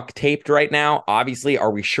little duct taped right now. Obviously,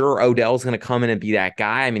 are we sure Odell's going to come in and be that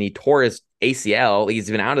guy? I mean, he tore his ACL. He's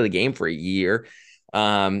been out of the game for a year.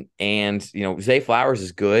 Zay Flowers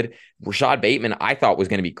is good. Rashad Bateman, I thought was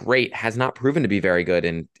going to be great, has not proven to be very good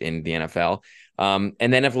in the NFL. And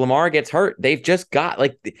then if Lamar gets hurt, they've just got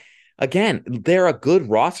again, they're a good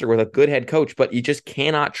roster with a good head coach, but you just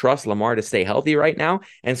cannot trust Lamar to stay healthy right now.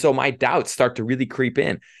 And so my doubts start to really creep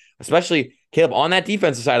in, especially Caleb on that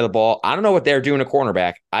defensive side of the ball. I don't know what they're doing at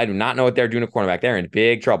cornerback. I do not know what they're doing at cornerback. They're in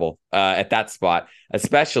big trouble at that spot,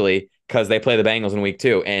 especially because they play the Bengals in week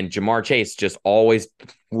 2, and Jamar Chase just always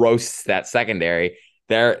roasts that secondary.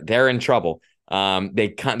 They're in trouble.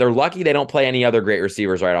 They're lucky they don't play any other great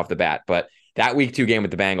receivers right off the bat, but that week 2 game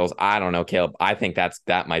with the Bengals, I don't know, Caleb. I think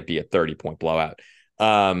that might be a 30-point blowout.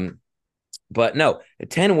 But no,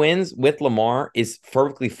 10 wins with Lamar is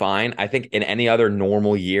perfectly fine. I think in any other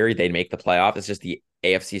normal year, they'd make the playoff. It's just the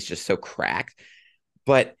AFC is just so cracked.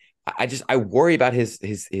 But I worry about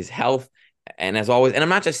his health. And as always, and I'm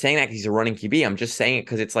not just saying that because he's a running QB. I'm just saying it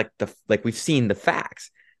because it's like we've seen the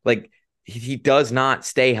facts. Like he does not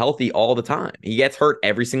stay healthy all the time. He gets hurt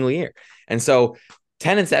every single year. And so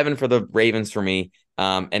 10-7 for the Ravens for me.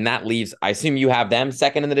 And that leaves, I assume you have them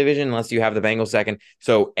second in the division, unless you have the Bengals second.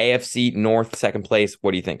 So AFC North, second place.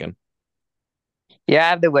 What are you thinking? Yeah, I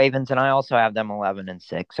have the Ravens, and I also have them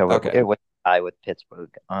 11-6. So Okay. it was tie with Pittsburgh.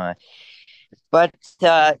 But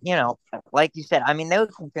like you said, I mean, there were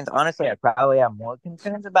concerns. Honestly, I probably have more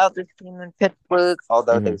concerns about this team than Pittsburgh,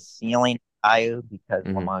 although Mm-hmm. their ceiling higher because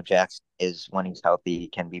Mm-hmm. Lamar Jackson is when he's healthy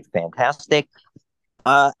can be fantastic.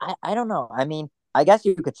 I don't know. I mean, I guess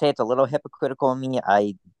you could say it's a little hypocritical of me.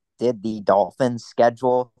 I did the Dolphins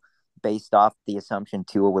schedule based off the assumption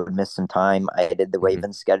Tua would miss some time. I did the Mm-hmm.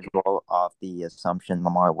 Ravens schedule off the assumption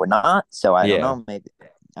Lamar would not. So I don't Yeah. know. Maybe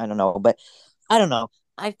I don't know, but I don't know.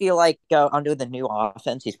 I feel like under the new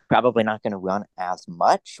offense, he's probably not going to run as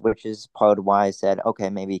much, which is part of why I said, okay,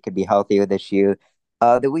 maybe he could be healthier this year.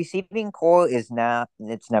 The receiving core is not,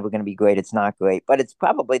 it's never going to be great. It's not great, but it's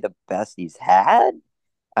probably the best he's had.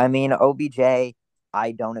 I mean, OBJ,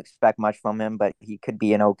 I don't expect much from him, but he could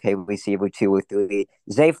be an okay receiver 2 or 3.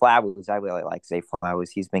 Zay Flowers, I really like Zay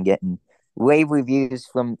Flowers. He's been getting rave reviews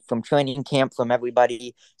from training camp from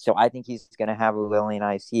everybody. So I think he's going to have a really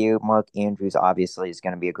nice year. Mark Andrews obviously is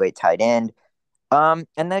going to be a great tight end. And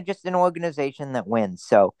they're just an organization that wins.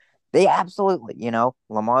 So they absolutely,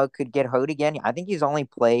 Lamar could get hurt again. I think he's only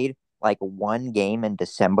played like one game in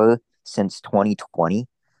December since 2020.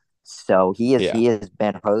 So Yeah, he has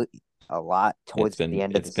been hurt a lot it's towards the been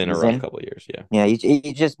end of it's the been a rough season. couple of years. Yeah. Yeah,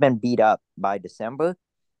 he's just been beat up by December.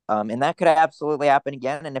 And that could absolutely happen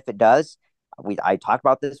again. And if it does, I talked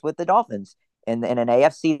about this with the Dolphins. In an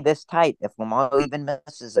AFC this tight, if Lamar even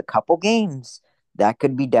misses a couple games, that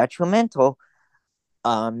could be detrimental.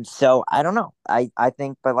 So I don't know. I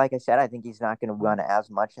think, but like I said, I think he's not going to run as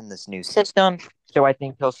much in this new system. So I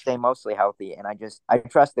think he'll stay mostly healthy. And I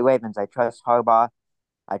trust the Ravens. I trust Harbaugh.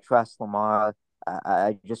 I trust Lamar.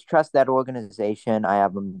 I just trust that organization. I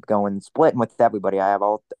have them going splitting with everybody. I have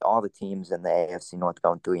all the teams in the AFC North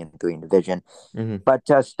going 3-3 in division. Hmm. But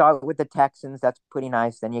start with the Texans. That's pretty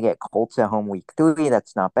nice. Then you get Colts at home week 3.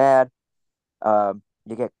 That's not bad.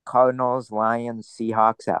 You get Cardinals, Lions,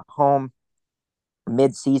 Seahawks at home.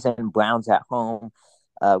 Mid-season Browns at home,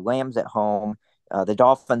 Rams at home, the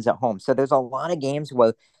Dolphins at home. So there's a lot of games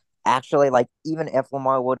where actually, like, even if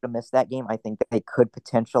Lamar would have missed that game, I think they could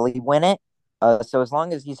potentially win it. So as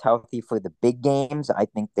long as he's healthy for the big games, I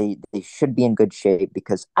think they should be in good shape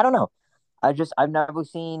because I don't know. I've never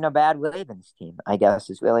seen a bad Ravens team, I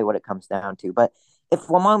guess is really what it comes down to. But if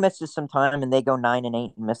Lamar misses some time and they go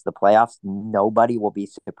 9-8 and miss the playoffs, nobody will be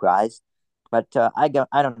surprised. But I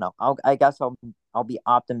don't know. I guess I'll be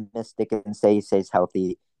optimistic and say he stays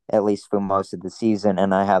healthy at least for most of the season,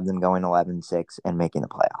 and I have them going 11-6 and making the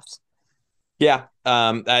playoffs. Yeah,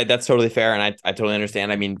 that's totally fair, and I totally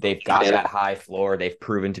understand. I mean, they've got that high floor. They've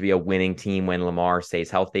proven to be a winning team when Lamar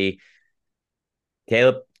stays healthy.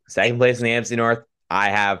 Caleb, second place in the AFC North. I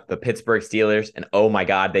have the Pittsburgh Steelers, and oh my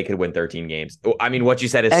God, they could win 13 games. I mean, what you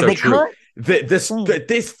said is And so they true. could.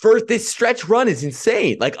 This stretch run is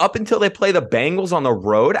insane. Like up until they play the Bengals on the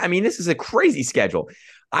road. I mean, this is a crazy schedule.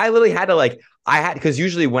 I literally had to because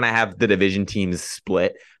usually when I have the division teams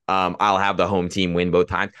split, I'll have the home team win both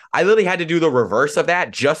times. I literally had to do the reverse of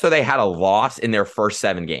that just so they had a loss in their first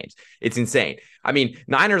 7 games. It's insane. I mean,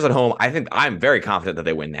 Niners at home, I think I'm very confident that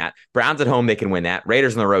they win that. Browns at home, they can win that.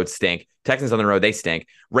 Raiders on the road stink. Texans on the road, they stink.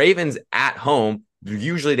 Ravens at home,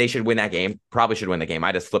 usually they should win that game. Probably should win the game.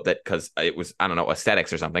 I just flipped it because it was, I don't know,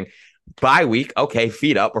 aesthetics or something. Bye week, okay,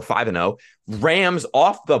 feet up. We're 5-0. Rams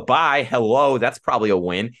off the bye. Hello, that's probably a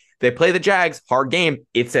win. They play the Jags, hard game.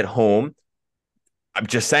 It's at home. I'm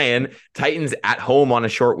just saying, Titans at home on a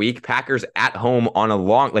short week, Packers at home on a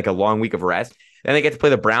long week of rest. Then they get to play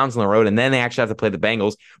the Browns on the road, and then they actually have to play the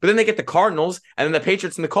Bengals. But then they get the Cardinals and then the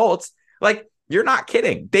Patriots and the Colts. Like, you're not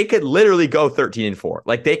kidding. They could literally go 13-4.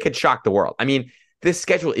 Like, they could shock the world. I mean, this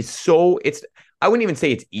schedule is I wouldn't even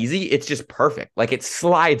say it's easy. It's just perfect. Like, it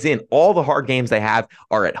slides in. All the hard games they have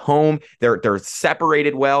are at home. They're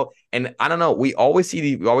separated well. And I don't know. We always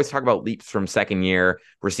talk about leaps from second year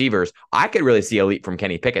receivers. I could really see a leap from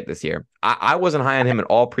Kenny Pickett this year. I wasn't high on him at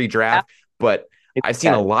all pre-draft, but I've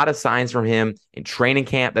seen a lot of signs from him in training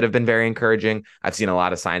camp that have been very encouraging. I've seen a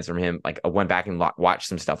lot of signs from him. Like I went back and watched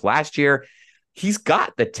some stuff last year. He's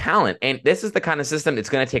got the talent, and this is the kind of system that's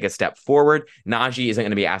going to take a step forward. Najee isn't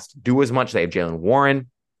going to be asked to do as much. They have Jalen Warren.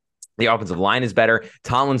 The offensive line is better.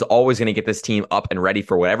 Tomlin's always going to get this team up and ready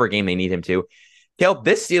for whatever game they need him to. Caleb,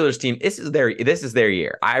 this Steelers team, this is their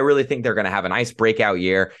year. I really think they're going to have a nice breakout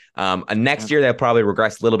year. Next year they'll probably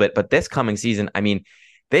regress a little bit, but this coming season, I mean,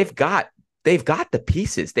 they've got the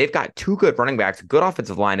pieces. They've got 2 good running backs, a good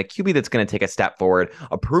offensive line, a QB that's going to take a step forward,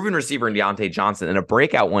 a proven receiver in Deontay Johnson, and a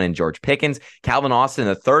breakout one in George Pickens. Calvin Austin,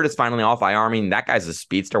 the third, is finally off IR. I mean, that guy's a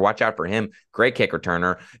speedster. Watch out for him. Great kick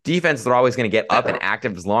returner. Defense, they're always going to get up and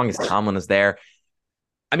active as long as Tomlin is there.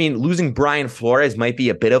 I mean, losing Brian Flores might be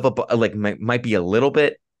a bit of might be a little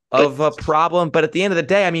bit of a problem, but at the end of the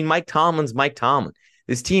day, I mean, Mike Tomlin's Mike Tomlin.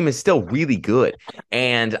 This team is still really good,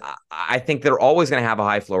 and I think they're always going to have a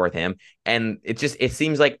high floor with him. And it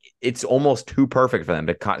seems like it's almost too perfect for them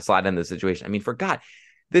to slide into the situation. I mean, for God,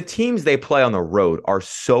 the teams they play on the road are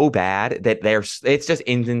so bad that it's just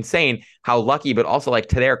insane how lucky, but also like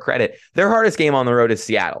to their credit, their hardest game on the road is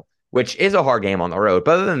Seattle, which is a hard game on the road.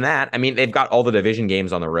 But other than that, I mean, they've got all the division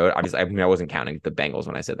games on the road. Obviously, I wasn't counting the Bengals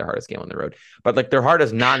when I said their hardest game on the road. But like their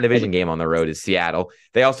hardest non-division game on the road is Seattle.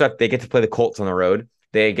 They get to play the Colts on the road.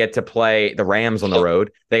 They get to play the Rams on the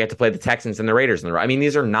road. They get to play the Texans and the Raiders on the road. I mean,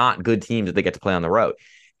 these are not good teams that they get to play on the road.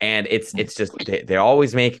 And it's just they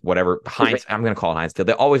always make whatever Heinz. I'm going to call it Heinz Field.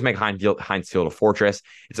 They always make Heinz Field a fortress.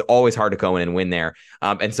 It's always hard to go in and win there.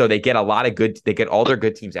 And so they get a lot of good. They get all their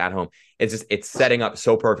good teams at home. It's setting up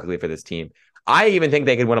so perfectly for this team. I even think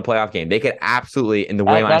they could win a playoff game. They could absolutely, in the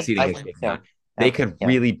way my seeding is shaking out, they could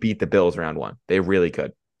really beat the Bills round one. They really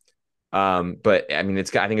could. But I mean, I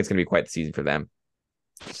think it's going to be quite the season for them.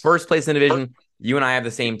 First place in the division. You and I have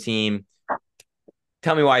the same team.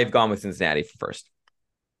 Tell me why you've gone with Cincinnati for first.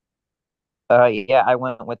 Yeah, I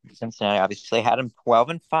went with Cincinnati. Obviously, had them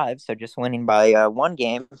 12-5, so just winning by one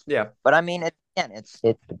game. Yeah. But I mean, it's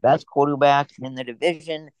the best quarterback in the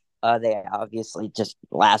division. They obviously just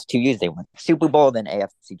last 2 years they won the Super Bowl, then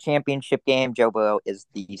AFC Championship game. Joe Burrow is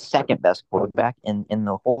the second best quarterback in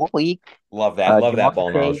the whole league. Love that. Love that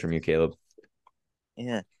ball knowledge Chase, from you, Caleb.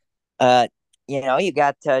 Yeah. You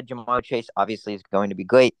got Jamal Chase. Obviously, is going to be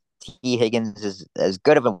great. T. Higgins is as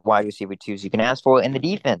good of a wide receiver too as you can ask for in the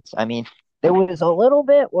defense. I mean, there was a little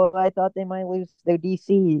bit where I thought they might lose their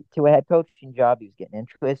DC to a head coaching job. He was getting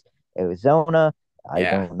interest. Arizona. I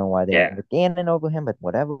don't know why they were Gannon over him, but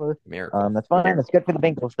whatever. Miracle. That's fine. That's good for the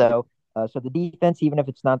Bengals, though. So the defense, even if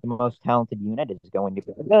it's not the most talented unit, is going to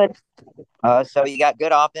be good. So you got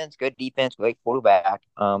good offense, good defense, great quarterback.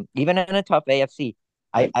 Even in a tough AFC,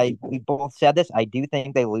 we both said this. I do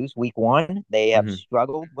think they lose week one. They have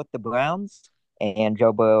struggled with the Browns, and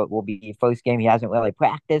Joe Burrow will be first game. He hasn't really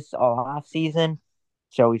practiced all off season,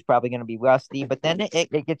 so he's probably going to be rusty. But then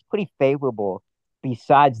it gets pretty favorable.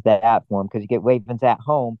 Besides that for him, because you get Ravens at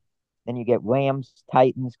home, then you get Rams,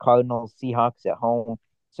 Titans, Cardinals, Seahawks at home.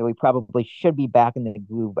 So he probably should be back in the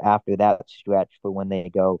groove after that stretch for when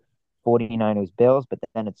they go 49ers, Bills, but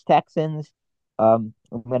then it's Texans. Then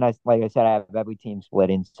like I said, I have every team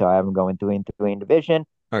split in, so I have them going 3-3 in division.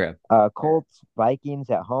 Okay. Colts,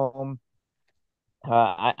 Vikings at home.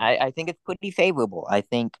 I think it's pretty favorable. I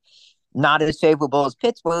think not as favorable as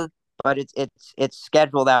Pittsburgh, but it's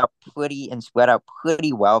scheduled out pretty and spread out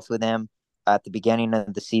pretty well for them at the beginning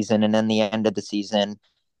of the season, and then the end of the season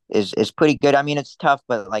is pretty good. I mean, it's tough,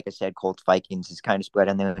 but like I said, Colts Vikings is kind of spread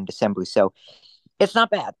in there in December, so it's not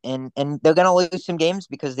bad. And they're gonna lose some games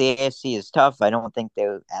because the AFC is tough. I don't think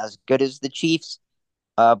they're as good as the Chiefs,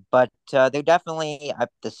 but they're definitely I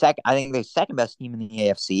think they're second best team in the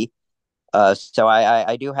AFC. So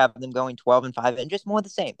I do have them going 12-5 and just more of the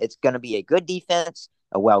same. It's going to be a good defense,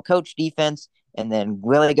 a well coached defense, and then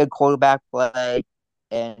really good quarterback play,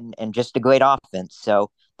 and just a great offense.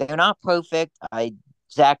 So they're not perfect.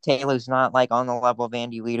 Zach Taylor's not like on the level of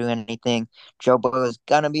Andy Reid or anything. Joe Burrow is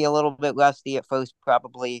going to be a little bit rusty at first,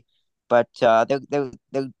 probably, but they're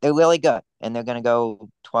really good, and they're going to go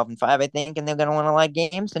 12-5, I think, and they're going to win a lot of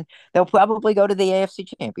games, and they'll probably go to the AFC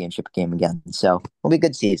Championship game again. So it'll be a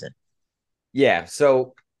good season. Yeah,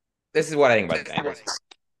 so this is what I think about the Bengals.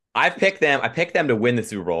 I picked them to win the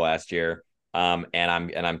Super Bowl last year. And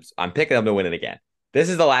I'm picking them to win it again. This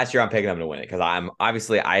is the last year I'm picking them to win it because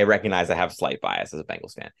I recognize I have slight bias as a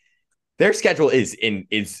Bengals fan. Their schedule is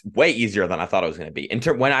way easier than I thought it was going to be.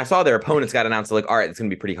 When I saw their opponents got announced, all right, it's going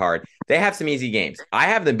to be pretty hard. They have some easy games. I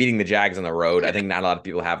have them beating the Jags on the road. I think not a lot of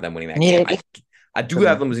people have them winning that game. I do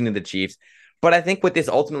have them losing to the Chiefs. But I think what this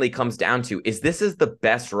ultimately comes down to is this is the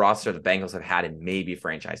best roster the Bengals have had in maybe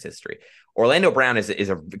franchise history. Orlando Brown is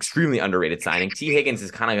an extremely underrated signing. T. Higgins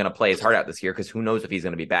is kind of going to play his heart out this year because who knows if he's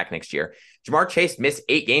going to be back next year. Jamar Chase missed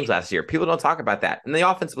 8 games last year. People don't talk about that. And the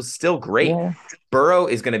offense was still great. Yeah. Burrow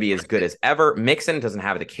is going to be as good as ever. Mixon doesn't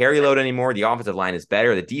have the carry load anymore. The offensive line is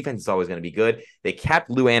better. The defense is always going to be good. They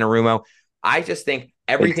kept Lou Anarumo. I just think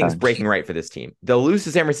everything's breaking right for this team. They'll lose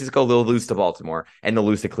to San Francisco, they'll lose to Baltimore, and they'll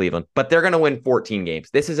lose to Cleveland, but they're going to win 14 games.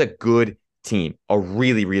 This is a good team, a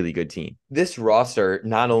really, really good team. This roster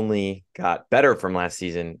not only got better from last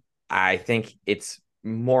season, I think it's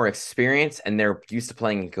more experience and they're used to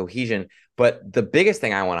playing in cohesion. But the biggest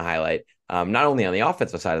thing I want to highlight, not only on the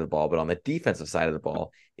offensive side of the ball, but on the defensive side of the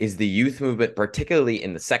ball, is the youth movement, particularly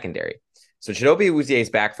in the secondary. So Chidobe Awuzie is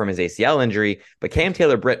back from his ACL injury, but Cam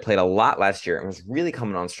Taylor-Britt played a lot last year and was really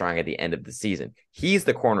coming on strong at the end of the season. He's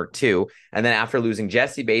the corner too. And then after losing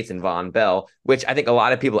Jesse Bates and Von Bell, which I think a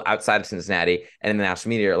lot of people outside of Cincinnati and in the national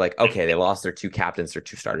media are like, okay, they lost their 2 captains, their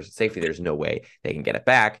 2 starters at safety. There's no way they can get it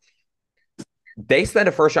back. They spent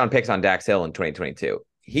a first-round picks on Dax Hill in 2022.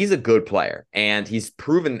 He's a good player, and he's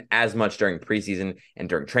proven as much during preseason and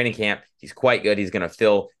during training camp. He's quite good. He's going to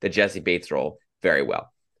fill the Jesse Bates role very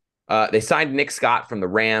well. They signed Nick Scott from the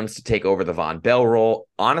Rams to take over the Von Bell role.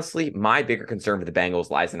 Honestly, my bigger concern for the Bengals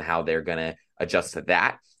lies in how they're going to adjust to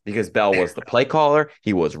that because Bell was the play caller.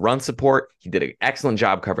 He was run support. He did an excellent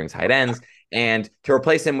job covering tight ends. And to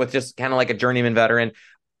replace him with just kind of like a journeyman veteran,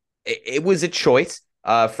 it was a choice.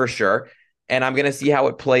 for sure. And I'm going to see how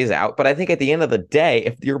it plays out. But I think at the end of the day,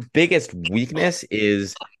 if your biggest weakness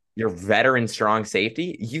is your veteran strong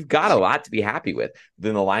safety, you've got a lot to be happy with.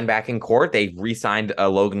 Then the linebacking court, they re-signed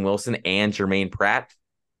Logan Wilson and Jermaine Pratt,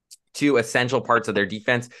 two essential parts of their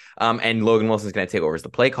defense. And Logan Wilson's going to take over as the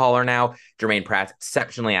play caller now. Jermaine Pratt's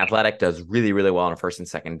exceptionally athletic, does really, really well on a first and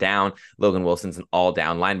second down. Logan Wilson's an all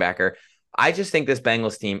down linebacker. I just think this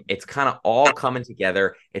Bengals team, it's kind of all coming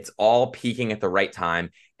together. It's all peaking at the right time.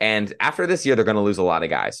 And after this year, they're going to lose a lot of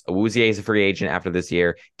guys. Awuzie is a free agent after this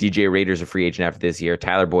year. DJ Rader's a free agent after this year.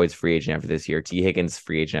 Tyler Boyd's a free agent after this year. T. Higgins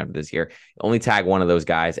free agent after this year. Only tag one of those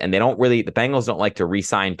guys. And the Bengals don't like to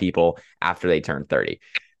re-sign people after they turn 30.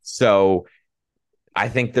 So I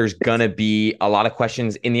think there's going to be a lot of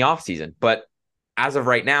questions in the offseason. But as of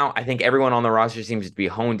right now, I think everyone on the roster seems to be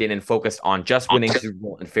honed in and focused on just winning Super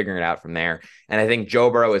Bowl and figuring it out from there. And I think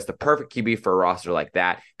Joe Burrow is the perfect QB for a roster like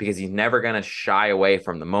that because he's never going to shy away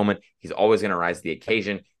from the moment. He's always going to rise to the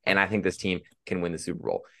occasion. And I think this team can win the Super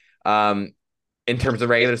Bowl. In terms of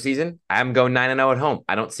regular season, I have them going 9-0 at home.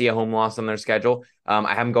 I don't see a home loss on their schedule.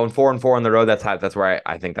 I have them going 4-4 on the road. That's where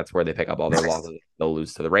I think that's where they pick up all their losses. They'll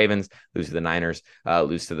lose to the Ravens, lose to the Niners,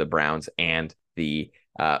 lose to the Browns, and the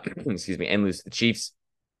excuse me, and lose to the Chiefs.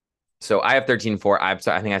 So I have 13-4. I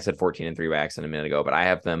think I said 14-3 by accident a minute ago, but I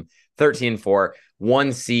have them 13-4,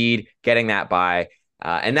 1 seed, getting that bye.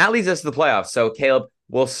 And that leads us to the playoffs. So Caleb,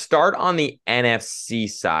 we'll start on the NFC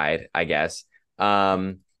side, I guess.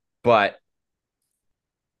 But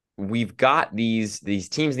we've got these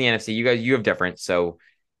teams in the NFC. You have different. So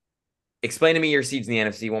explain to me your seeds in the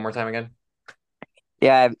NFC one more time again.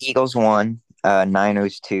 Yeah, I have Eagles 1,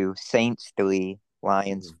 Niners 2, Saints 3,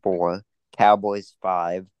 Lions 4, Cowboys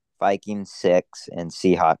 5, Vikings 6, and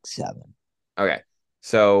Seahawks 7. Okay.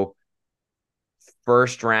 So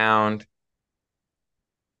first round,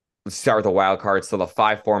 let's start with the wild card. So the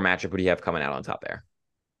 5-4 matchup, what do you have coming out on top there?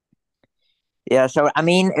 Yeah, so I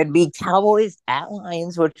mean, it'd be Cowboys at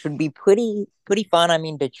Lions, which would be pretty fun. I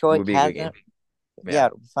mean, Detroit Would be a good game. hasn't, Yeah. yeah,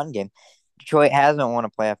 fun game. Detroit hasn't won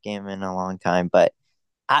a playoff game in a long time, but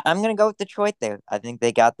I'm gonna go with Detroit there. I think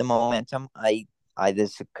they got the momentum.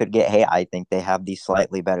 This could get. Hey, I think they have the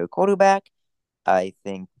slightly better quarterback. I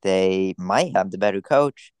think they might have the better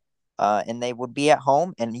coach, and they would be at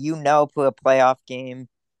home. And for a playoff game,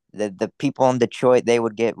 the people in Detroit they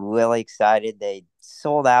would get really excited. They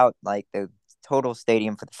sold out like the total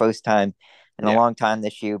stadium for the first time in a Yeah. long time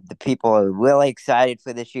this year. The people are really excited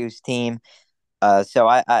for this year's team. So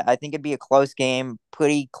I think it'd be a close game,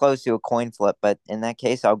 pretty close to a coin flip. But in that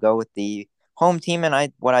case, I'll go with the home team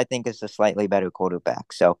and what I think is a slightly better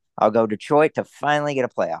quarterback. So I'll go Detroit to finally get a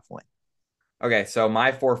playoff win. Okay, so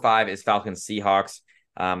my 4-5 is Falcons Seahawks.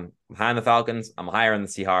 I'm high on the Falcons. I'm higher on the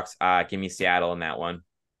Seahawks. Give me Seattle in that one.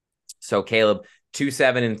 So Caleb,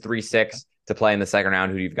 2-7 and 3-6 to play in the second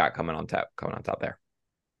round. Who do you've got coming on top there?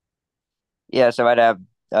 Yeah, so I'd have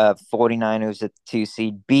 49ers at 2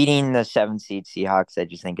 seed beating the 7 seed Seahawks. I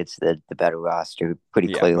just think it's the better roster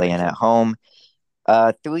pretty clearly and at home.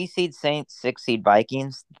 3 seed Saints, 6 seed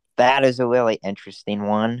Vikings. That is a really interesting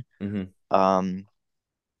one. Mm-hmm.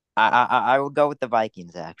 I would go with the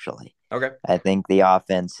Vikings actually. Okay. I think the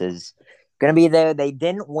offense is going to be there. They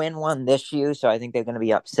didn't win one this year, so I think they're going to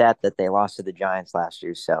be upset that they lost to the Giants last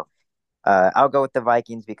year. So I'll go with the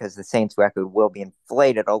Vikings because the Saints record will be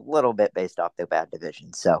inflated a little bit based off their bad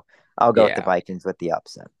division. So I'll go with the Vikings with the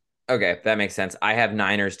upset. Okay, that makes sense. I have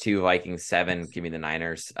Niners 2, Vikings 7. Give me the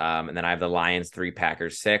Niners. And then I have the Lions 3,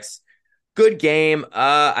 Packers 6. Good game.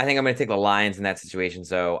 I think I'm going to take the Lions in that situation.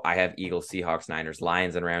 So I have Eagles, Seahawks, Niners,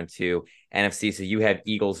 Lions in round 2. NFC, so you have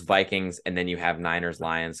Eagles, Vikings, and then you have Niners,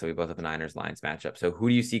 Lions. So we both have the Niners, Lions matchup. So who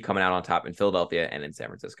do you see coming out on top in Philadelphia and in San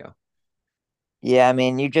Francisco? Yeah, I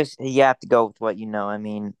mean, you have to go with what you know. I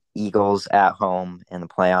mean, Eagles at home in the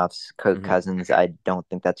playoffs. Kirk Cousins, I don't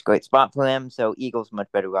think that's a great spot for them. So Eagles, much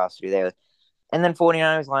better roster there. And then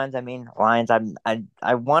 49ers, Lions. I mean, Lions,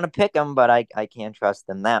 I want to pick them, but I can't trust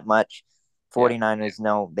them that much. 49ers,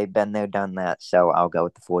 no, they've been there, done that. So I'll go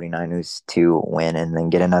with the 49ers to win and then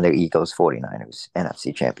get another Eagles 49ers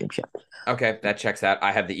NFC championship. Okay, that checks out.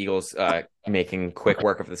 I have the Eagles making quick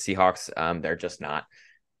work of the Seahawks. They're just not.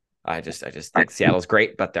 I just think Seattle's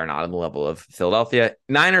great, but they're not on the level of Philadelphia.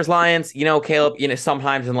 Niners, Lions, Caleb,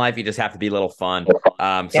 sometimes in life you just have to be a little fun.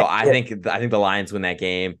 So I think the Lions win that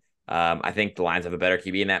game. I think the Lions have a better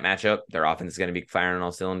QB in that matchup. Their offense is going to be firing on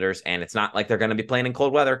all cylinders, and it's not like they're going to be playing in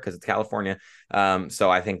cold weather because it's California.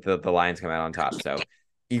 So I think the Lions come out on top. So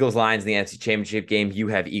Eagles, Lions in the NFC Championship game. You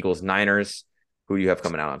have Eagles, Niners. Who do you have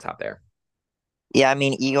coming out on top there? Yeah, I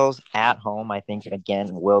mean, Eagles at home, I think, again,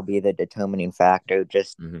 will be the determining factor.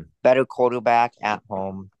 Just Hmm. better quarterback at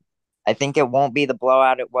home. I think it won't be the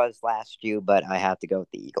blowout it was last year, but I have to go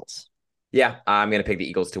with the Eagles. Yeah, I'm going to pick the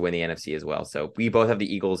Eagles to win the NFC as well. So we both have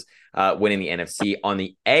the Eagles winning the NFC. On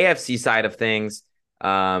the AFC side of things,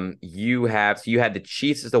 you had the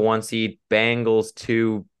Chiefs as the 1 seed, Bengals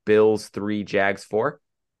 2, Bills 3, Jags 4.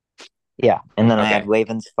 Yeah, and then I had Okay.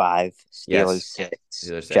 Ravens 5, Steelers Yes. 6,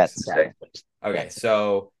 Steelers 6. Jets 7. Okay.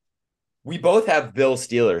 So we both have Bill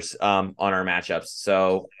Steelers on our matchups.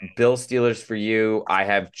 So Bill Steelers for you. I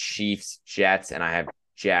have Chiefs, Jets, and I have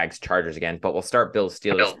Jags, Chargers again. But we'll start Bill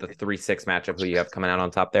Steelers, the 3-6 matchup. Who you have coming out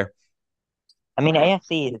on top there? I mean,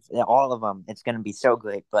 AFC, all of them. It's going to be so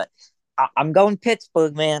great, but I'm going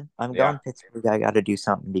Pittsburgh, man. I'm Yeah. going Pittsburgh. I got to do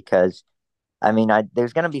something because I mean,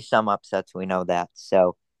 there's going to be some upsets. We know that.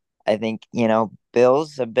 So I think,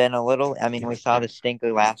 Bills have been a little, I mean, we saw the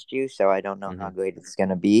stinker last year, so I don't know how Mm-hmm. great it's going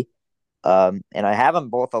to be. And I have them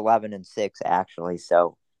both 11 and 6, actually.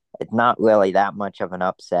 So it's not really that much of an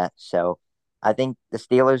upset. So I think the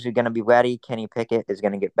Steelers are going to be ready. Kenny Pickett is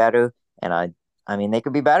going to get better. And I mean, they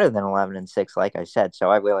could be better than 11 and 6, like I said.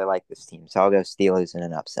 So I really like this team. So I'll go Steelers in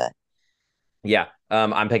an upset. Yeah,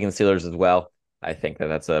 I'm picking the Steelers as well. I think that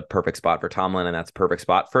that's a perfect spot for Tomlin, and that's a perfect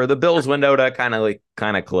spot for the Bills window to kind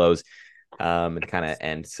of close, and kind of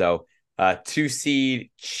end. So, 2 seed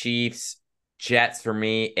Chiefs, Jets for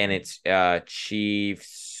me, and it's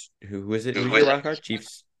Chiefs. Who is it? Who's your wild card?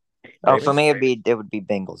 Chiefs, Oh, for Ravens, me, it would be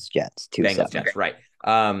Bengals Jets Bengals, 2-7. Jets. Right.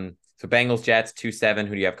 So Bengals, Jets, 2-7.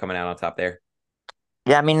 Who do you have coming out on top there?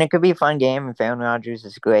 Yeah, I mean, it could be a fun game. If Aaron Rodgers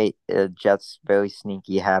is great, Jets very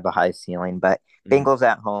sneaky, have a high ceiling. But Mhm. Bengals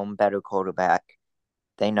at home, better quarterback.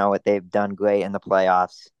 They know what they've done great in the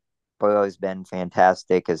playoffs. Burrow's been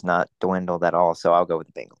fantastic, has not dwindled at all. So I'll go with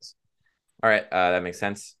the Bengals. All right, that makes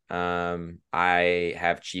sense. I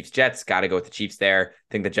have Chiefs Jets. Got to go with the Chiefs there.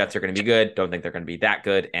 Think the Jets are going to be good. Don't think they're going to be that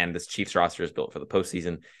good. And this Chiefs roster is built for the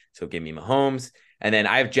postseason. So give me Mahomes. And then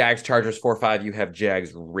I have Jags Chargers 4-5. You have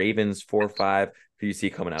Jags Ravens 4-5. Who you see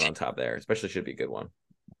coming out on top there? Especially should be a good one.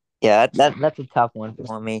 Yeah, that's a tough one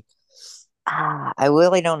for me. I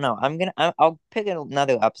really don't know. I'll pick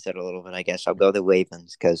another upset a little bit. I guess I'll go the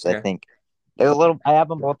Ravens because I Okay. think they're a little. I have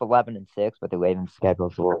them both 11 and 6, but the Ravens'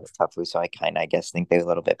 schedule's a little bit tougher, so I kind of, I guess, think they're a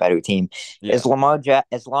little bit better team. Yeah. As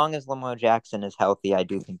long as Lamar Jackson is healthy, I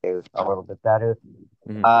do think they're a little bit better.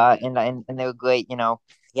 Mhm. And they're great.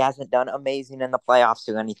 He hasn't done amazing in the playoffs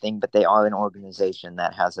or anything, but they are an organization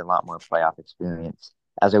that has a lot more playoff experience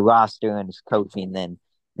as a roster and as coaching than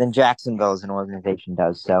Jacksonville as an organization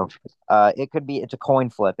does. So it's a coin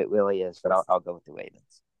flip. It really is, but I'll go with the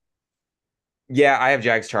Ravens. Yeah, I have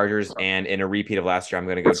Jags Chargers, and in a repeat of last year, I'm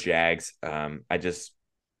going to go Jags. I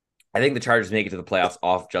think the Chargers make it to the playoffs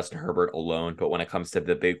off Justin Herbert alone, but when it comes to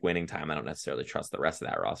the big winning time, I don't necessarily trust the rest of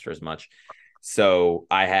that roster as much. So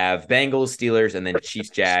I have Bengals, Steelers, and then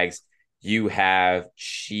Chiefs, Jags. You have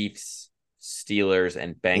Chiefs, Steelers,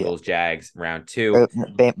 and Yeah, Bengals, Jags round two.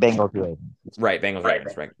 Bengals Ravens. Right, Bengals,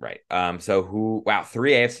 Ravens, right. So wow,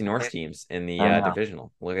 3 AFC North teams in the I know.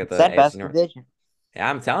 divisional. Look at It's the that AFC best North. division. Yeah,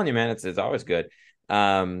 I'm telling you, man, it's always good.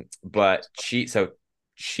 But Chiefs,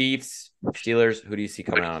 Steelers, who do you see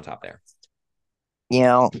coming out on top there? You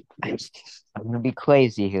know, I'm gonna be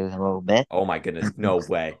crazy here a little bit. Oh my goodness, no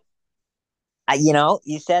way.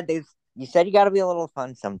 You said you got to be a little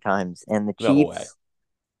fun sometimes, and the No way. Chiefs.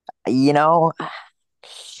 You know,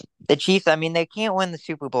 the Chiefs, I mean, they can't win the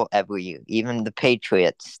Super Bowl every year. Even the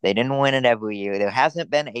Patriots, they didn't win it every year. There hasn't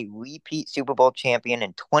been a repeat Super Bowl champion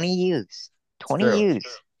in 20 years. It's 20 true. years.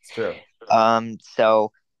 It's true.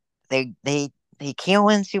 So they can't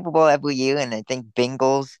win Super Bowl every year, and I think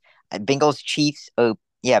Bengals Chiefs,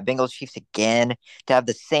 yeah, Bengals Chiefs again to have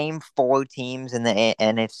the same four teams in the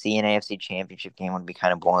NFC and AFC championship game would be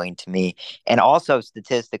kind of boring to me, and also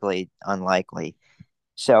statistically unlikely.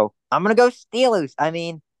 So I'm gonna go Steelers. I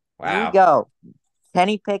mean, here we Wow. go.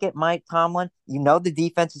 Kenny Pickett, Mike Tomlin. You know the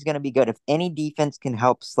defense is going to be good. If any defense can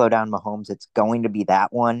help slow down Mahomes, it's going to be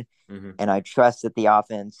that one. Hmm. And I trust that the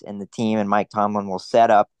offense and the team and Mike Tomlin will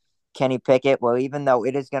set up Kenny Pickett. Well, even though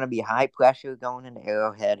it is going to be high pressure going into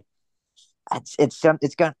Arrowhead,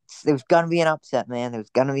 there's gonna be an upset, man. There's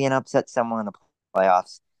gonna be an upset somewhere in the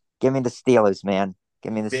playoffs. Give me the Steelers, man.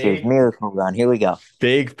 Give me the Steelers. Big, Miracle run. Here we go.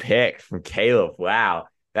 big pick from Caleb. Wow.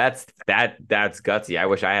 That's gutsy. I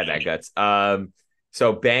wish I had that guts.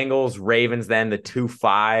 So Bengals, Ravens, then the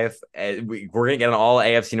 2-5. We're gonna get an all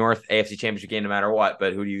AFC North, AFC Championship game no matter what.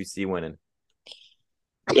 But who do you see winning?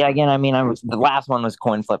 Yeah, again, I mean, the last one was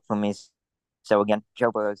coin flip for me. So again,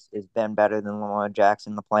 Joe Burrow has been better than Lamar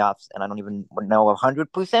Jackson in the playoffs, and I don't even know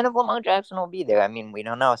 100% of Lamar Jackson will be there. I mean, we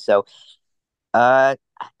don't know. So uh,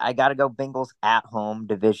 I got to go Bengals at home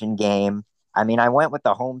division game. I mean, I went with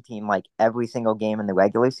the home team like every single game in the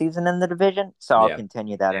regular season in the division, so I'll Yeah.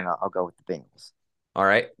 continue that and I'll go with the Bengals. All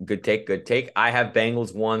right. Good take. Good take. I have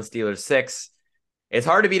Bengals 1, Steelers 6. It's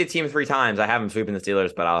hard to beat a team 3 times. I have them sweeping the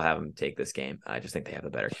Steelers, but I'll have them take this game. I just think they have a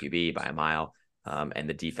better QB by a mile. And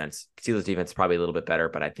the defense, Steelers defense is probably a little bit better,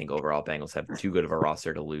 but I think overall Bengals have too good of a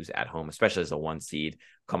roster to lose at home, especially as a 1 seed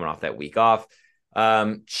coming off that week off.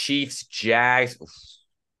 Chiefs, Jags,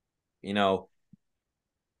 you know,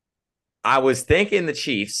 I was thinking the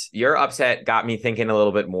Chiefs. Your upset got me thinking a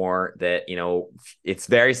little bit more that it's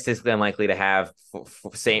very statistically unlikely to have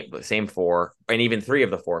same four and even three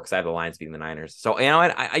of the four because I have the Lions beating the Niners. So you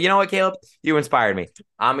know what, Caleb, you inspired me.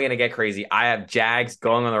 I'm gonna get crazy. I have Jags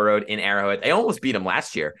going on the road in Arrowhead. They almost beat them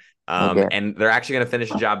last year, Okay. and they're actually gonna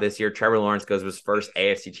finish the job this year. Trevor Lawrence goes to his first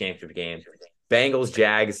AFC Championship game. Bengals,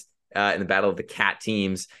 Jags. In the battle of the cat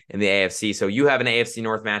teams in the AFC. So you have an AFC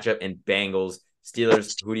North matchup and Bengals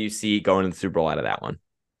Steelers, who do you see going to the Super Bowl out of that one?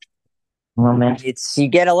 Well, man, it's you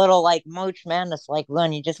get a little like March Madness like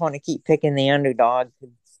run. You just want to keep picking the underdog,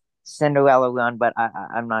 Cinderella run, but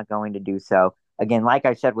I'm not going to do so. Again, like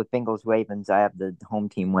I said with Bengals Ravens, I have the home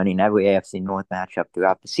team winning every AFC North matchup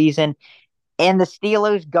throughout the season. And the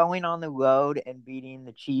Steelers going on the road and beating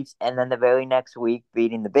the Chiefs, and then the very next week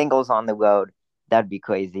beating the Bengals on the road. That'd be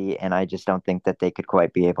crazy. And I just don't think that they could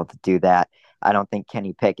quite be able to do that. I don't think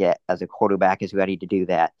Kenny Pickett as a quarterback is ready to do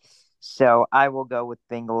that. So I will go with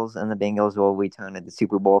Bengals, and the Bengals will return to the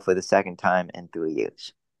Super Bowl for the second time in 3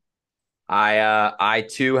 years. I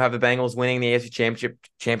too have the Bengals winning the AFC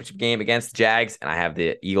championship game against the Jags, and I have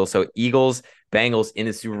the Eagles. So Eagles, Bengals in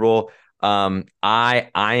the Super Bowl. I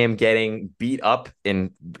am getting beat up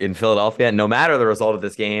in Philadelphia, no matter the result of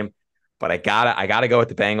this game. But I gotta go with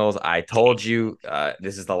the Bengals. I told you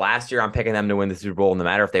this is the last year I'm picking them to win the Super Bowl. No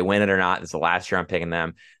matter if they win it or not, this is the last year I'm picking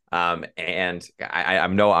them. And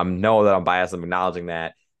I'm know that I'm biased. I'm acknowledging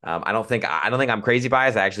that. I don't think I'm crazy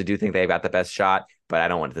biased. I actually do think they've got the best shot, but I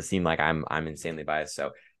don't want it to seem like I'm insanely biased.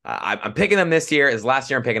 So I'm picking them this year. Is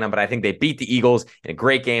last year I'm picking them, but I think they beat the Eagles in a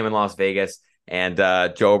great game in Las Vegas. And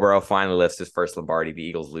Joe Burrow finally lifts his first Lombardi. The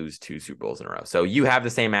Eagles lose 2 Super Bowls in a row. So you have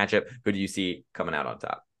the same matchup. Who do you see coming out on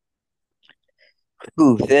top?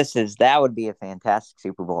 Ooh, that would be a fantastic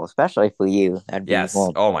Super Bowl, especially for you. That'd be Yes.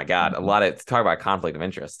 well, Oh my God. A lot of talk about conflict of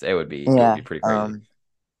interest. It would yeah. be pretty crazy.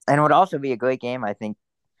 And it would also be a great game. I think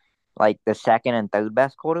like the second and third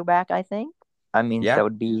best quarterback. I think. I mean, Yeah. so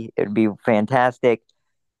it'd be fantastic.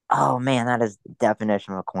 Oh man, that is the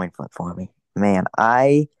definition of a coin flip for me. Man,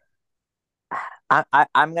 I'm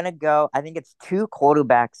gonna go. I think it's two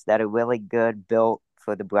quarterbacks that are really good, built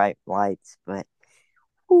for the bright lights. But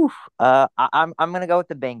whew, I'm gonna go with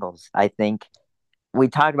the Bengals. I think we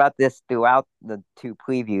talked about this throughout the two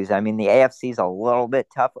previews. I mean, the AFC is a little bit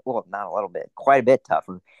tougher. Well, not a little bit, quite a bit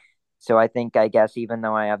tougher. So I guess even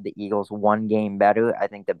though I have the Eagles 1 game better, I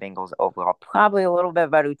think the Bengals overall probably a little bit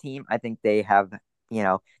better team. I think they have,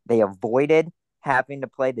 they avoided having to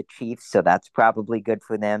play the Chiefs, so that's probably good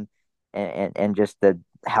for them and just the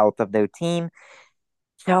health of their team.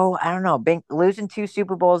 So I don't know. Losing 2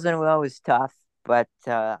 Super Bowls in a row is tough, but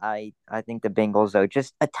I think the Bengals are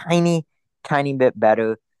just a tiny bit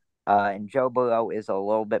better. And Joe Burrow is a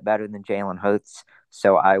little bit better than Jalen Hurts,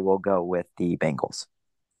 so I will go with the Bengals.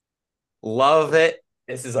 Love it.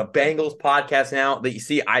 This is a Bengals podcast now. That you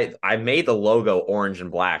see, I made the logo orange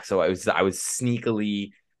and black, so I was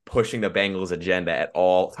sneakily pushing the Bengals agenda at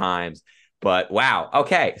all times. But wow,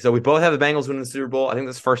 okay, so we both have the Bengals winning the Super Bowl. I think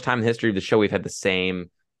this is the first time in the history of the show we've had the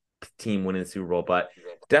same team winning the Super Bowl, but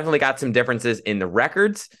definitely got some differences in the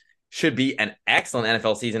records. Should be an excellent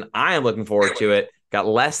NFL season. I am looking forward to it. Got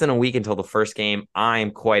less than a week until the first game. I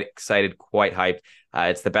am quite excited, quite hyped.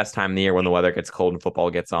 It's the best time of the year when the weather gets cold and football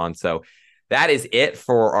gets on. So that is it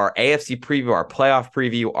for our AFC preview, our playoff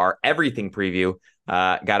preview, our everything preview.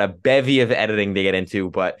 Got a bevy of editing to get into,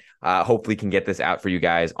 but hopefully can get this out for you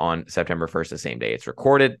guys on September 1st, the same day it's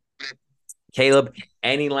recorded. Caleb,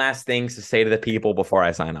 any last things to say to the people before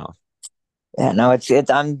I sign off? Yeah, no, it's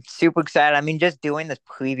I'm super excited. I mean, just doing this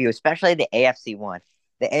preview, especially the AFC one.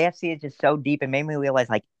 The AFC is just so deep. It made me realize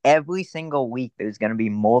like every single week there's going to be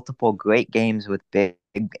multiple great games with big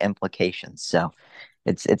implications. So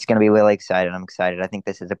it's going to be really excited. I'm excited. I think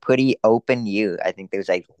this is a pretty open year. I think there's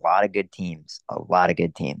a lot of good teams, a lot of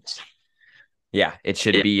good teams. Yeah, it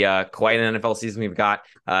should be quite an NFL season. We've got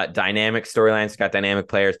dynamic storylines, got dynamic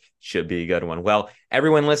players. Should be a good one. Well,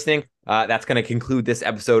 everyone listening, that's going to conclude this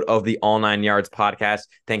episode of the All Nine Yards podcast.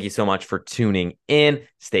 Thank you so much for tuning in.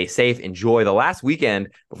 Stay safe. Enjoy the last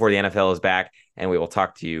weekend before the NFL is back, and we will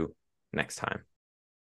talk to you next time.